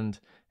happened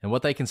and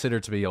what they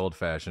considered to be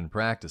old-fashioned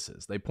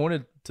practices. They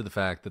pointed to the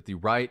fact that the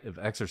rite of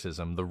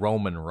exorcism, the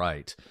Roman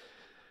rite,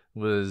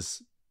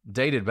 was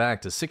dated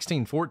back to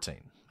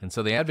 1614, and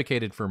so they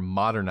advocated for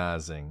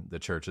modernizing the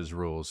church's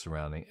rules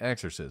surrounding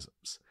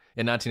exorcisms.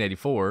 In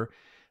 1984,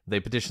 they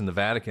petitioned the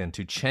Vatican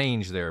to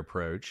change their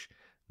approach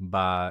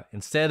by,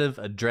 instead of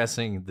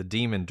addressing the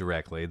demon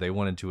directly, they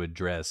wanted to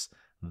address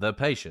the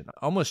patient.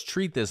 Almost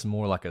treat this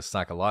more like a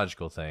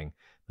psychological thing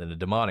than a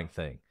demonic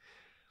thing.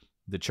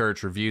 The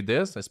church reviewed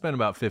this. They spent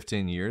about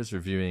 15 years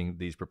reviewing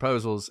these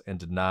proposals and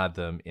denied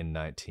them in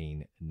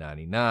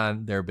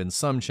 1999. There have been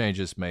some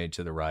changes made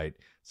to the rite,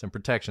 some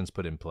protections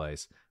put in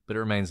place, but it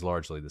remains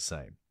largely the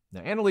same.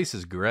 Now,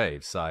 Anneliese's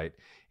grave site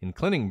in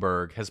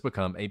Klingenberg has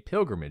become a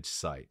pilgrimage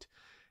site.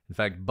 In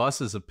fact,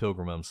 buses of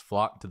pilgrims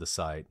flock to the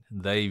site.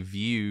 They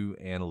view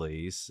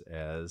Anneliese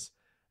as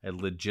a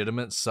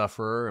legitimate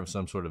sufferer of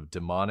some sort of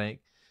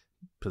demonic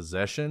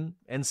possession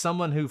and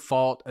someone who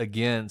fought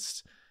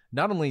against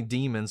not only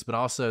demons, but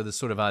also this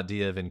sort of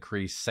idea of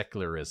increased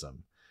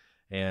secularism.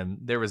 And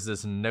there was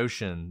this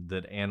notion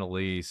that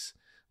Anneliese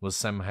was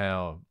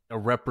somehow a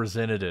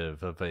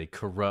representative of a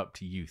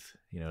corrupt youth.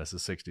 It's the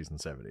 60s and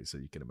 70s, so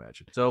you can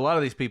imagine. So a lot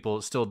of these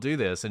people still do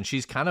this, and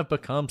she's kind of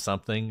become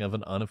something of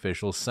an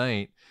unofficial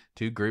saint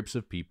to groups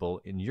of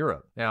people in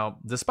Europe. Now,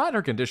 despite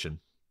her condition,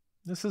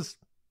 this is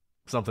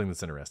something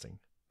that's interesting.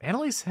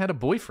 Anneliese had a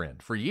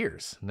boyfriend for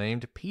years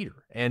named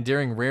Peter, and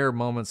during rare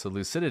moments of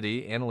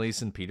lucidity,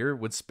 Anneliese and Peter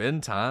would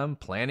spend time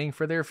planning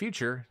for their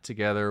future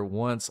together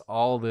once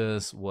all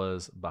this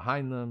was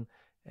behind them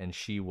and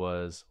she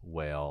was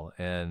well.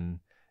 And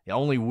I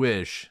only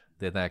wish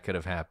that could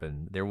have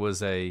happened. There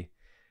was a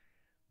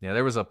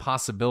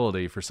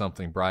possibility for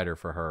something brighter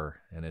for her,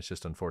 and it's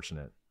just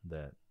unfortunate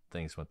that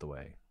things went the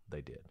way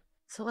they did.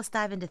 So let's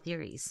dive into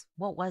theories.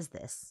 What was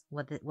this?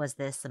 Was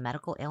this a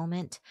medical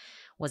ailment?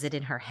 Was it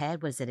in her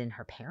head? Was it in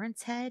her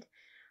parents' head?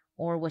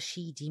 Or was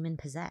she demon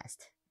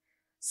possessed?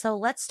 So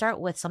let's start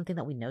with something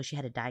that we know she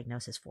had a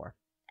diagnosis for: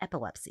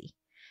 epilepsy.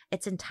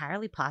 It's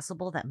entirely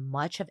possible that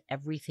much of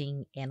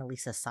everything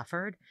Anneliese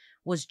suffered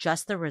was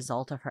just the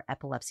result of her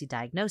epilepsy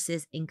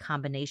diagnosis in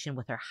combination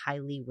with her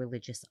highly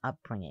religious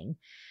upbringing.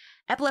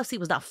 Epilepsy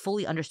was not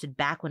fully understood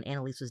back when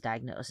Anneliese was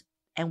diagnosed.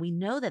 And we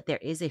know that there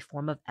is a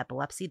form of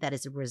epilepsy that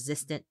is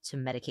resistant to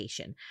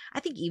medication. I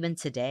think even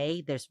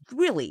today, there's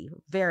really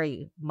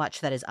very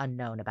much that is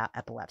unknown about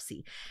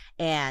epilepsy.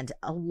 And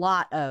a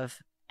lot of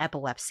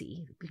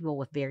epilepsy, people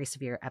with very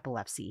severe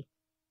epilepsy,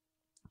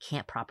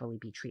 can't properly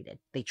be treated.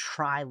 They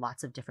try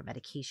lots of different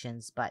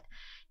medications, but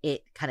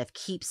it kind of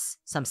keeps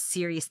some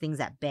serious things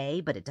at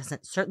bay, but it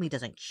certainly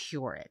doesn't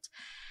cure it.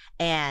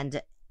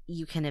 And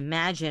you can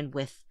imagine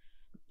with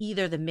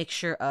either the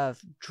mixture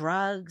of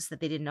drugs that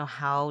they didn't know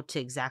how to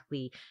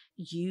exactly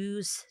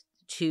use,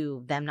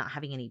 to them not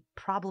having any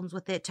problems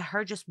with it, to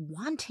her just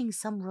wanting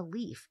some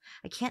relief.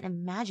 I can't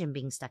imagine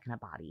being stuck in a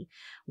body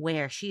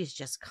where she is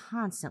just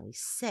constantly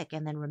sick.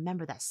 And then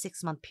remember that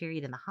 6-month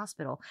period in the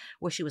hospital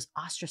where she was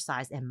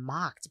ostracized and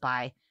mocked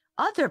by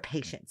other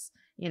patients,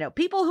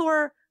 people who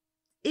are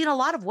in a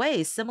lot of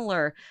ways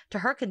similar to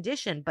her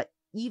condition, but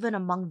even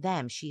among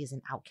them, she is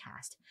an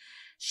outcast.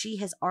 She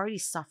has already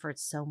suffered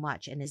so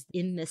much and is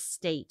in this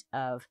state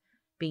of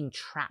being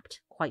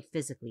trapped quite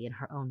physically in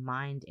her own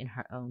mind, in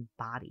her own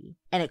body.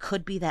 And it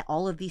could be that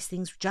all of these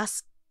things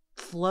just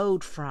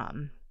flowed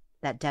from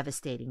that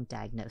devastating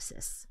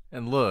diagnosis.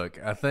 And look,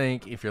 I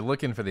think if you're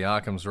looking for the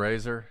Occam's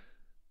razor,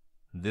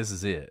 this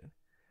is it.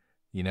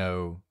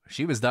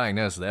 She was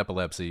diagnosed with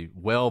epilepsy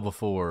well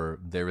before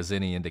there was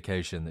any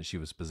indication that she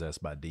was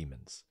possessed by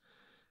demons.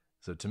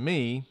 So to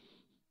me,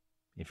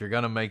 if you're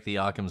going to make the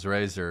Occam's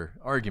razor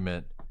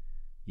argument,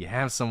 you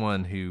have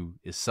someone who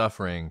is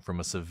suffering from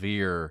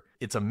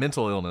it's a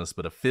mental illness,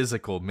 but a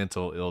physical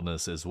mental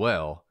illness as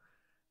well.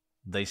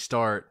 They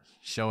start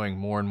showing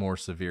more and more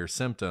severe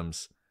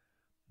symptoms.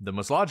 The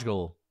most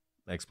logical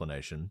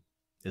explanation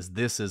is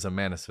this is a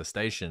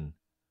manifestation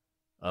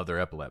of their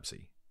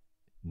epilepsy.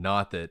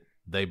 Not that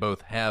they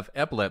both have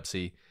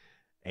epilepsy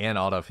and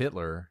Adolf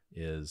Hitler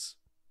is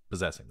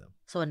possessing them.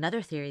 So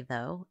another theory,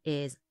 though,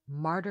 is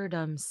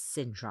martyrdom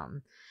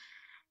syndrome.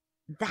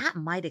 That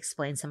might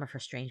explain some of her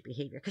strange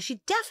behavior, because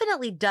she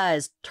definitely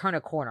does turn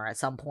a corner at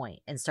some point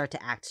and start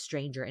to act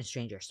stranger and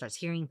stranger, starts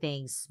hearing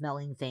things,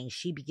 smelling things.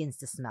 She begins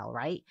to smell,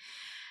 right?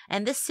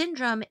 And this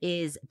syndrome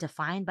is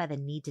defined by the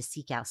need to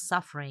seek out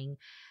suffering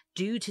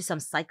due to some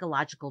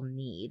psychological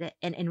need.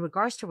 And in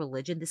regards to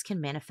religion, this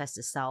can manifest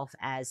itself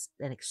as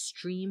an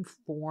extreme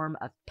form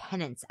of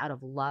penance out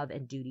of love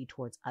and duty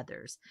towards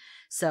others.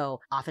 So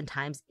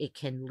oftentimes it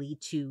can lead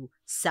to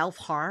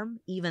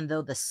self-harm, even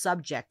though the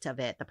subject of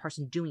it, the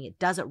person doing it,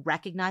 doesn't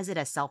recognize it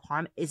as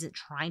self-harm, isn't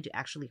trying to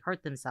actually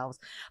hurt themselves,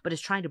 but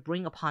is trying to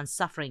bring upon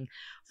suffering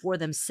for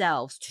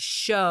themselves to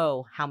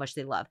show how much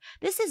they love.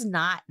 This is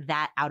not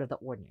that out of the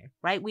ordinary,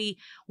 right?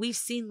 We've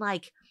seen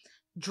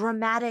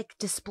dramatic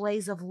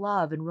displays of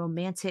love and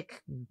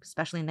romantic,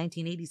 especially in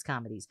 1980s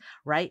comedies,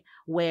 right?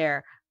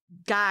 Where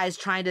guys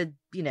trying to,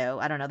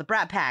 the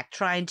Brat Pack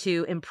trying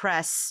to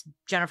impress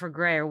Jennifer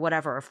Grey or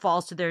whatever, or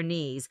falls to their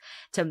knees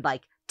to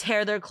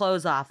tear their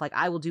clothes off.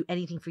 I will do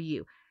anything for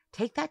you.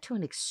 Take that to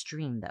an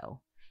extreme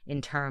though,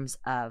 in terms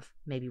of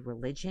maybe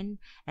religion,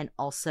 and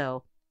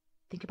also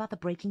think about the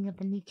breaking of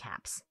the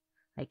kneecaps.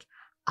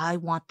 I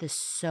want this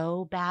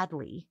so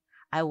badly,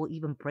 I will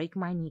even break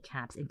my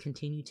kneecaps and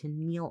continue to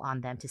kneel on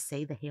them to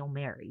say the Hail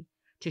Mary,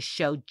 to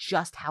show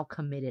just how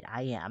committed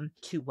I am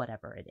to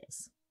whatever it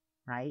is.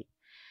 right?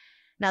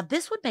 Now,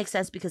 this would make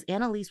sense because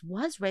Anneliese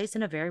was raised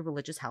in a very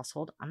religious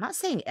household. I'm not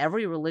saying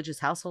every religious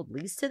household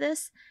leads to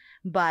this,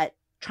 but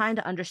trying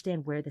to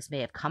understand where this may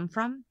have come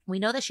from, we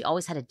know that she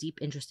always had a deep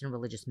interest in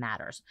religious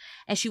matters,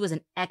 and she was an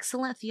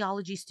excellent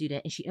theology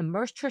student, and she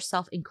immersed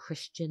herself in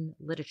Christian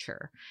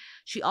literature.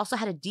 She also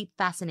had a deep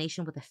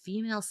fascination with a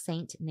female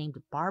saint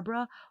named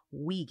Barbara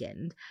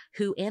Wiegand,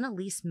 who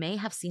Anneliese may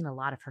have seen a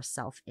lot of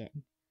herself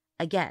in.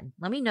 Again,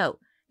 let me note,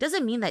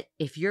 doesn't mean that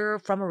if you're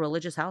from a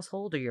religious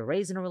household or you're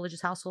raised in a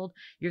religious household,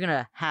 you're going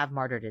to have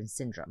martyrdom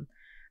syndrome.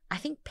 I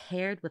think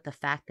paired with the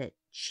fact that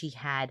she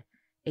had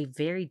a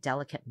very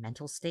delicate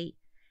mental state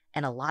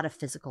and a lot of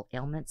physical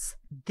ailments,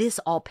 this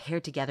all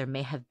paired together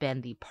may have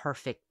been the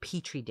perfect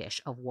petri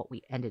dish of what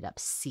we ended up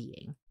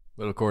seeing.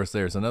 But of course,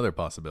 there's another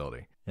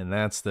possibility, and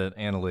that's that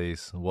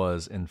Anneliese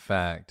was, in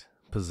fact,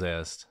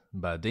 possessed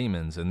by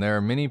demons. And there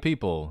are many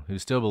people who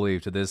still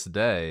believe to this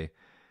day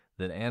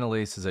that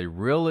Anneliese is a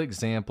real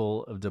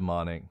example of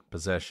demonic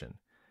possession,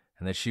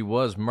 and that she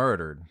was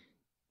murdered,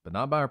 but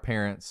not by her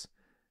parents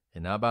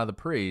and not by the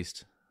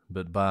priest,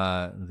 but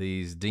by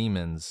these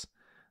demons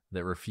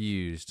that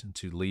refused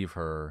to leave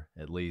her,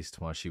 at least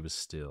while she was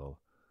still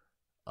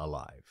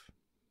alive.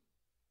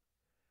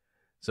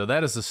 So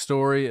that is the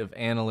story of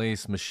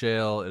Anneliese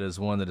Michel. It is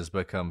one that has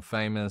become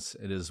famous.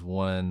 It is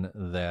one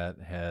that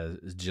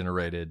has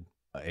generated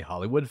a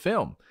Hollywood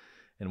film.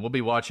 And we'll be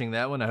watching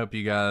that one. I hope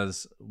you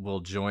guys will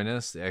join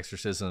us, The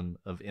Exorcism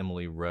of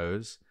Emily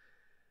Rose.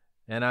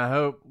 And I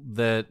hope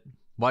that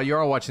while you're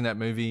all watching that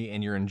movie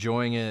and you're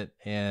enjoying it,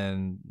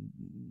 and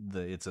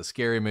it's a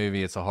scary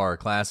movie, it's a horror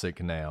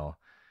classic now,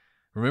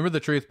 remember the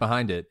truth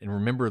behind it, and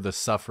remember the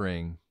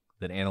suffering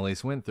that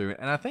Anneliese went through.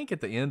 And I think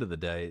at the end of the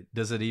day,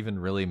 does it even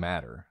really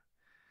matter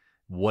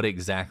what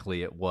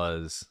exactly it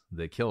was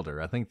that killed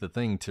her? I think the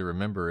thing to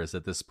remember is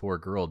that this poor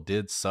girl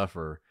did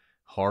suffer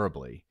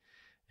horribly,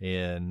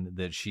 and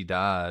that she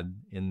died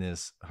in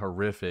this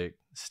horrific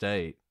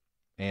state.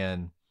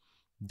 And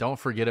don't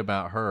forget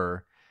about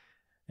her.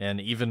 And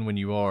even when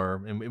you are,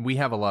 and we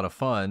have a lot of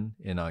fun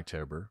in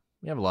October.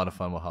 We have a lot of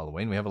fun with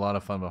Halloween. We have a lot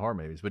of fun with horror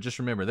movies. But just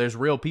remember, there's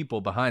real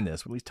people behind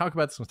this. We talk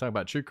about this when we talk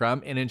about true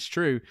crime, and it's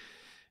true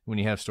when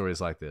you have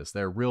stories like this.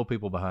 There are real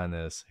people behind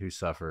this who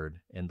suffered,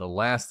 and the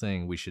last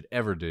thing we should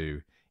ever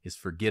do is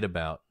forget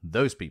about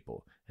those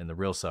people and the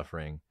real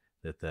suffering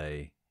that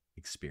they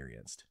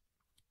experienced.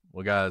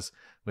 Well, guys,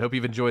 we hope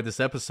you've enjoyed this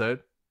episode.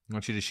 I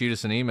want you to shoot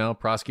us an email,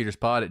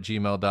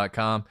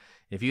 prosecutorspod@gmail.com.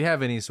 If you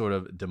have any sort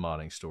of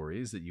demonic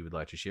stories that you would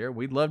like to share,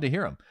 we'd love to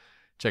hear them.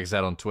 Check us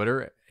out on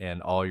Twitter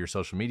and all your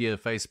social media,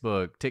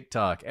 Facebook,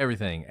 TikTok,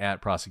 everything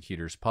at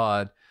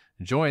ProsecutorsPod.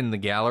 Join the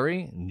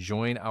gallery and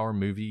join our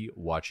movie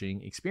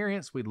watching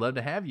experience. We'd love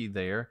to have you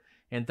there.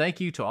 And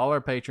thank you to all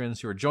our patrons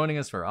who are joining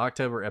us for our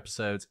October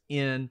episodes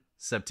in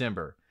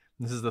September.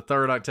 This is the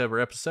 3rd October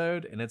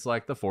episode, and it's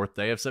like the 4th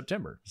day of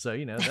September. So,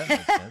 that makes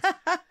sense.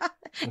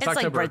 It's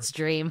October. Like Brett's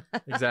dream.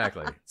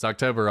 Exactly. It's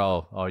October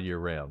all year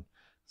round.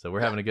 So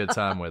we're having a good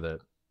time with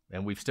it.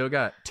 And we've still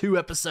got 2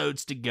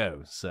 episodes to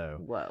go. So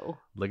whoa,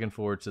 looking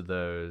forward to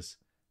those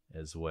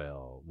as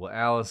well. Well,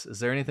 Alice, is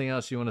there anything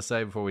else you want to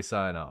say before we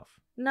sign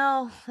off?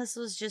 No, this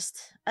was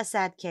just a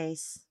sad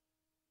case.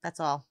 That's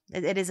all.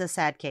 It is a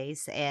sad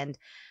case. And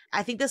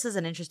I think this is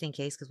an interesting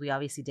case because we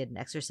obviously did an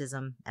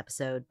exorcism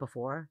episode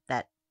before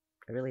that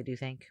I really do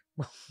think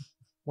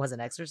was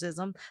an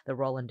exorcism. The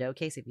Roland Doe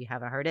case, if you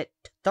haven't heard it,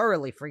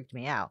 thoroughly freaked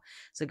me out.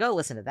 So go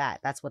listen to that.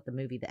 That's what the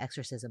movie The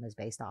Exorcism is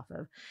based off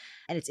of.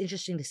 And it's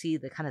interesting to see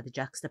the kind of the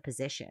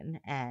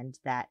juxtaposition, and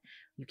that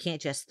you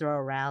can't just throw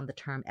around the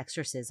term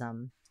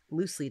exorcism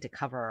loosely to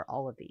cover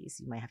all of these.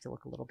 You might have to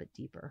look a little bit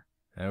deeper.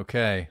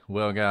 Okay.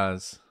 Well,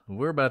 guys,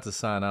 we're about to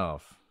sign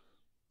off,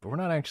 but we're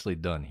not actually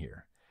done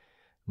here.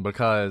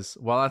 Because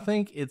while I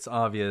think it's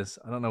obvious,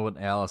 I don't know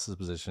what Alice's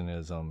position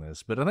is on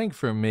this, but I think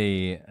for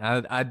me,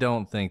 I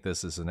don't think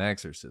this is an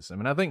exorcism.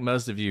 And I think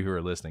most of you who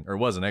are listening, or it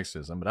was an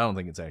exorcism, but I don't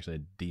think it's actually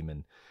a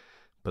demon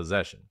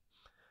possession.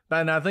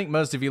 And I think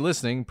most of you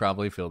listening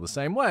probably feel the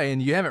same way,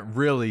 and you haven't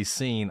really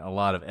seen a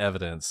lot of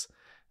evidence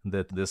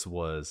that this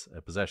was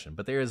a possession.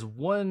 But there is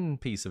one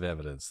piece of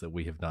evidence that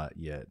we have not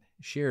yet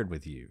shared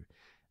with you,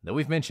 that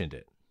we've mentioned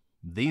it.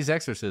 These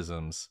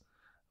exorcisms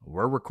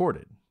were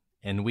recorded,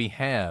 and we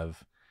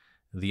have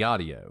the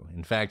audio.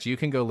 In fact, you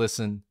can go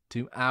listen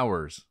to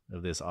hours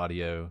of this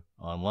audio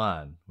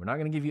online. We're not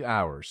going to give you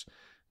hours,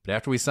 but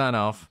after we sign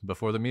off,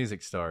 before the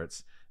music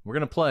starts, we're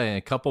going to play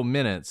a couple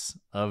minutes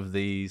of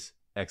these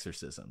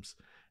exorcisms,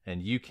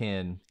 and you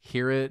can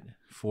hear it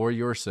for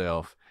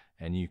yourself,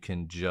 and you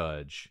can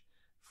judge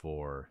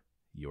for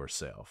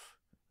yourself.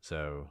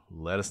 So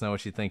let us know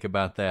what you think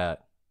about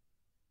that.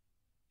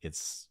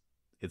 It's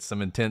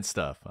some intense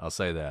stuff. I'll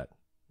say that.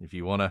 If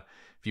you want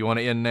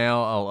to end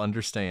now, I'll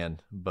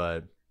understand,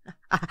 but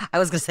I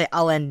was going to say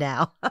I'll end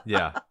now.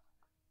 Yeah.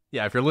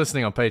 If you're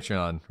listening on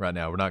Patreon right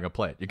now, we're not going to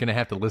play it. You're going to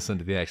have to listen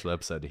to the actual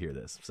episode to hear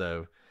this.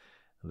 So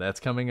that's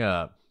coming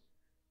up.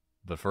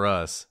 But for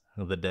us,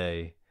 the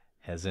day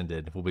has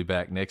ended. We'll be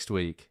back next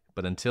week.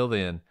 But until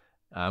then,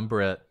 I'm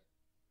Brett.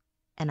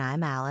 And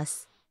I'm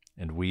Alice.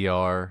 And we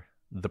are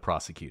the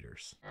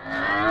Prosecutors.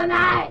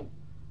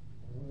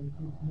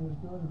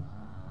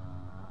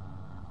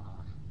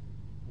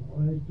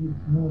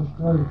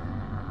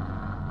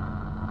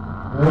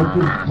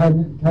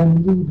 Keine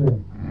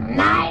Liebe.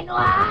 Nein, du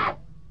hast!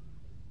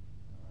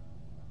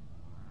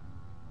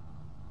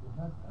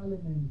 Du hast alle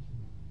Menschen.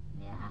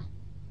 Ja.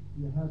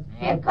 Du hast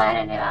wir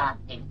können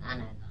überhaupt nichts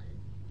anderes.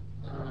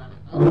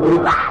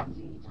 Was,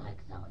 die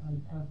Drecksau.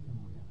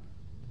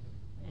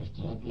 Ich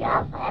steht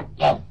ja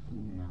vergessen.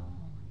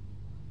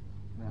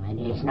 Wenn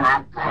ich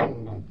noch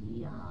könnte,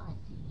 die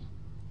Ossi.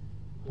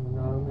 Im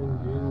Namen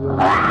Jesu.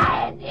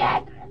 Nein,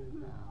 die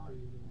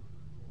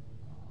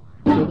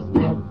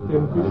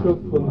dem Bischof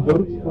von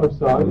Würzburg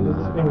sagen, dass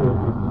es Engel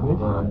gibt,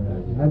 nicht?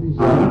 Ja, die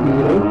sagen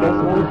direkt, das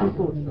war die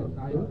Botschaft.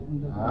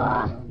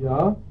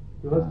 Ja,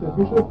 du hast dem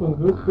Bischof von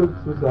Würzburg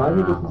zu sagen,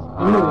 dass es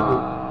Engel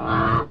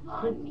gibt.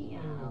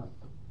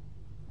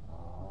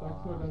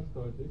 Sag's mal ganz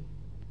deutlich.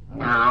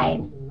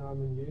 Nein. Im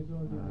Namen Jesu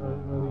und im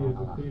Namen Maria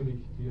befehle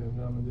ich dir, im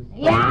Namen des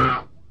Vaters.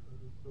 Ja!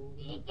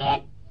 Die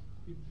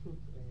gibt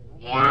Schutzengel.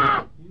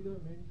 Ja! Jeder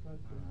Mensch hat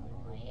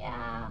Schutzengel.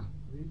 Ja!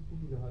 Wie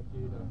viele hat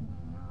jeder?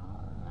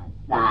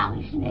 Sag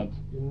ich nicht.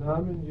 Im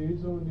Namen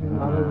Jesu und im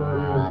Namen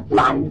Maria.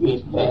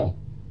 20.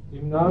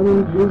 Im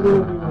Namen Jesu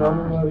und im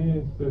Namen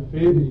Maria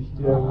befehle ich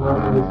dir im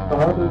Namen des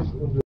Vaters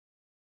und des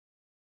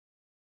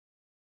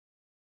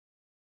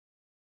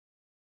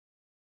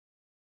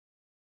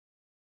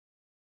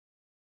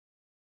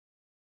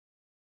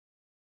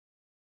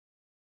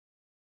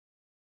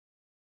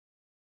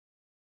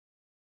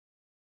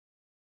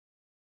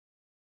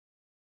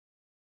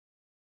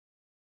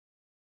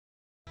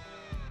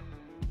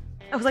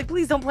I was like,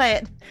 please don't play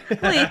it.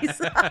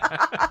 Please.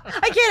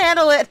 I can't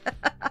handle it.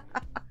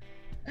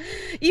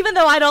 Even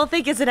though I don't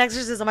think it's an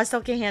exorcism, I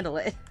still can't handle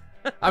it.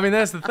 I mean,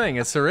 that's the thing.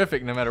 It's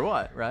horrific no matter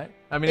what, right?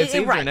 I mean, it's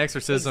either right. an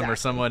exorcism Exactly. or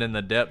someone in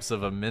the depths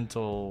of a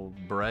mental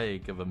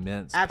break of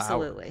immense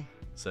Absolutely. power.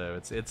 So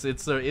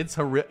it's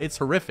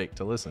horrific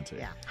to listen to.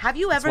 Yeah. Have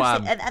you ever That's why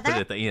seen I'm and put it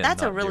at the end,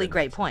 that's a not really during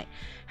great point.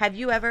 Have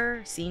you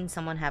ever seen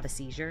someone have a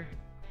seizure?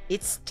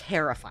 It's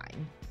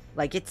terrifying.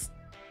 Like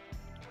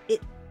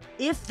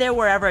if there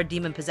were ever a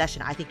demon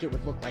possession, I think it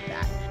would look like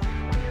that.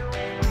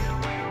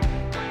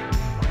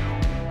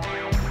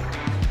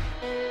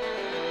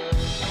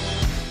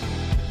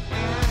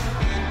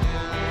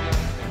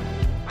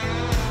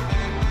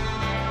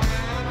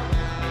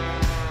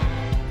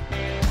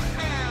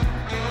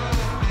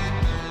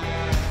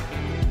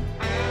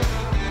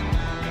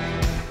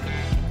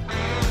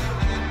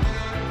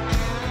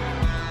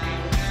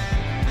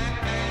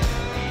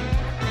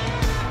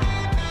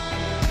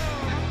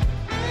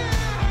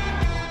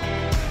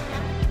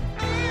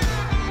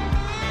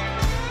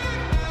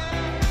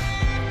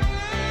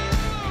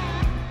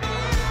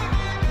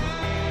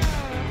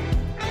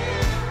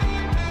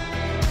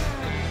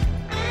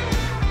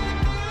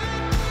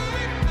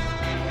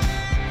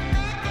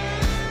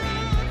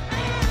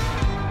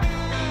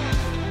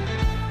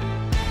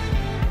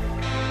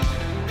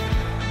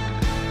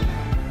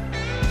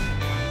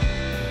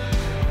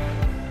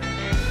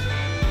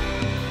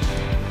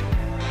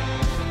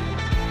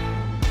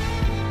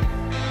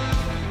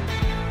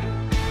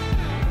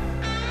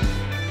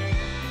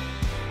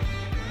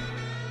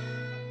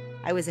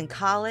 I was in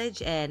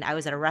college and I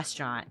was at a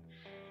restaurant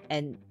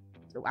and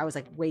I was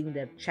like waiting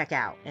to check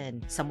out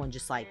and someone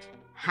just like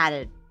had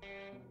a,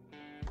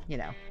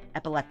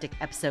 epileptic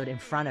episode in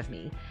front of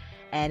me.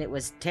 And it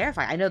was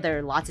terrifying. I know there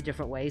are lots of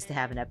different ways to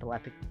have an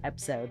epileptic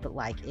episode, but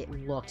like it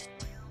looked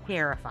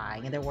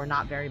terrifying and there were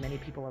not very many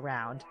people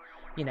around,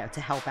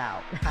 to help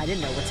out. I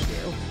didn't know what to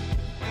do.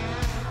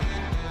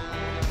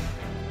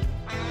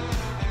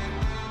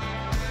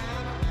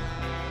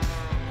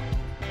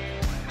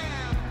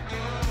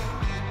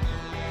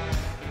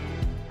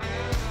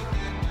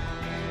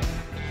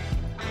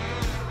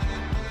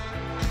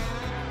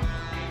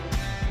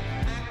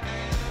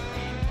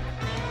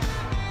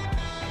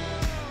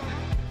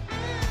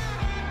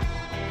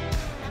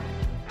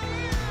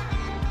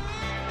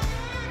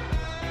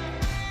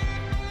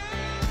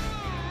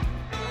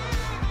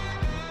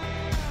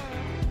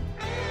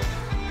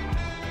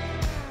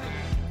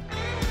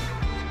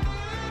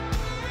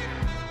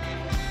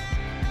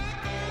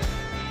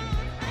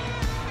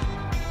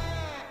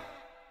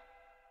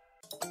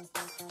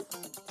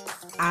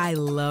 I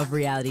love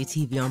reality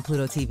TV on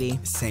Pluto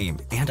TV. Same,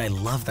 and I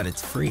love that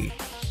it's free.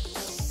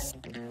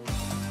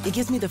 It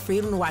gives me the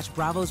freedom to watch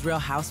Bravo's Real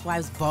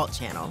Housewives Vault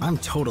channel. I'm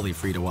totally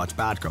free to watch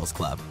Bad Girls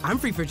Club. I'm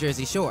free for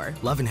Jersey Shore.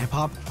 Love and Hip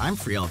Hop, I'm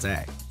free all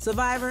day.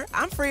 Survivor,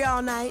 I'm free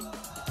all night.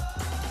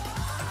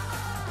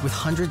 With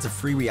hundreds of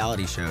free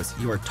reality shows,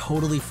 you are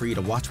totally free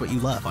to watch what you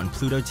love on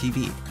Pluto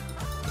TV.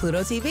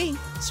 Pluto TV.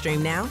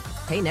 Stream now,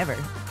 pay never.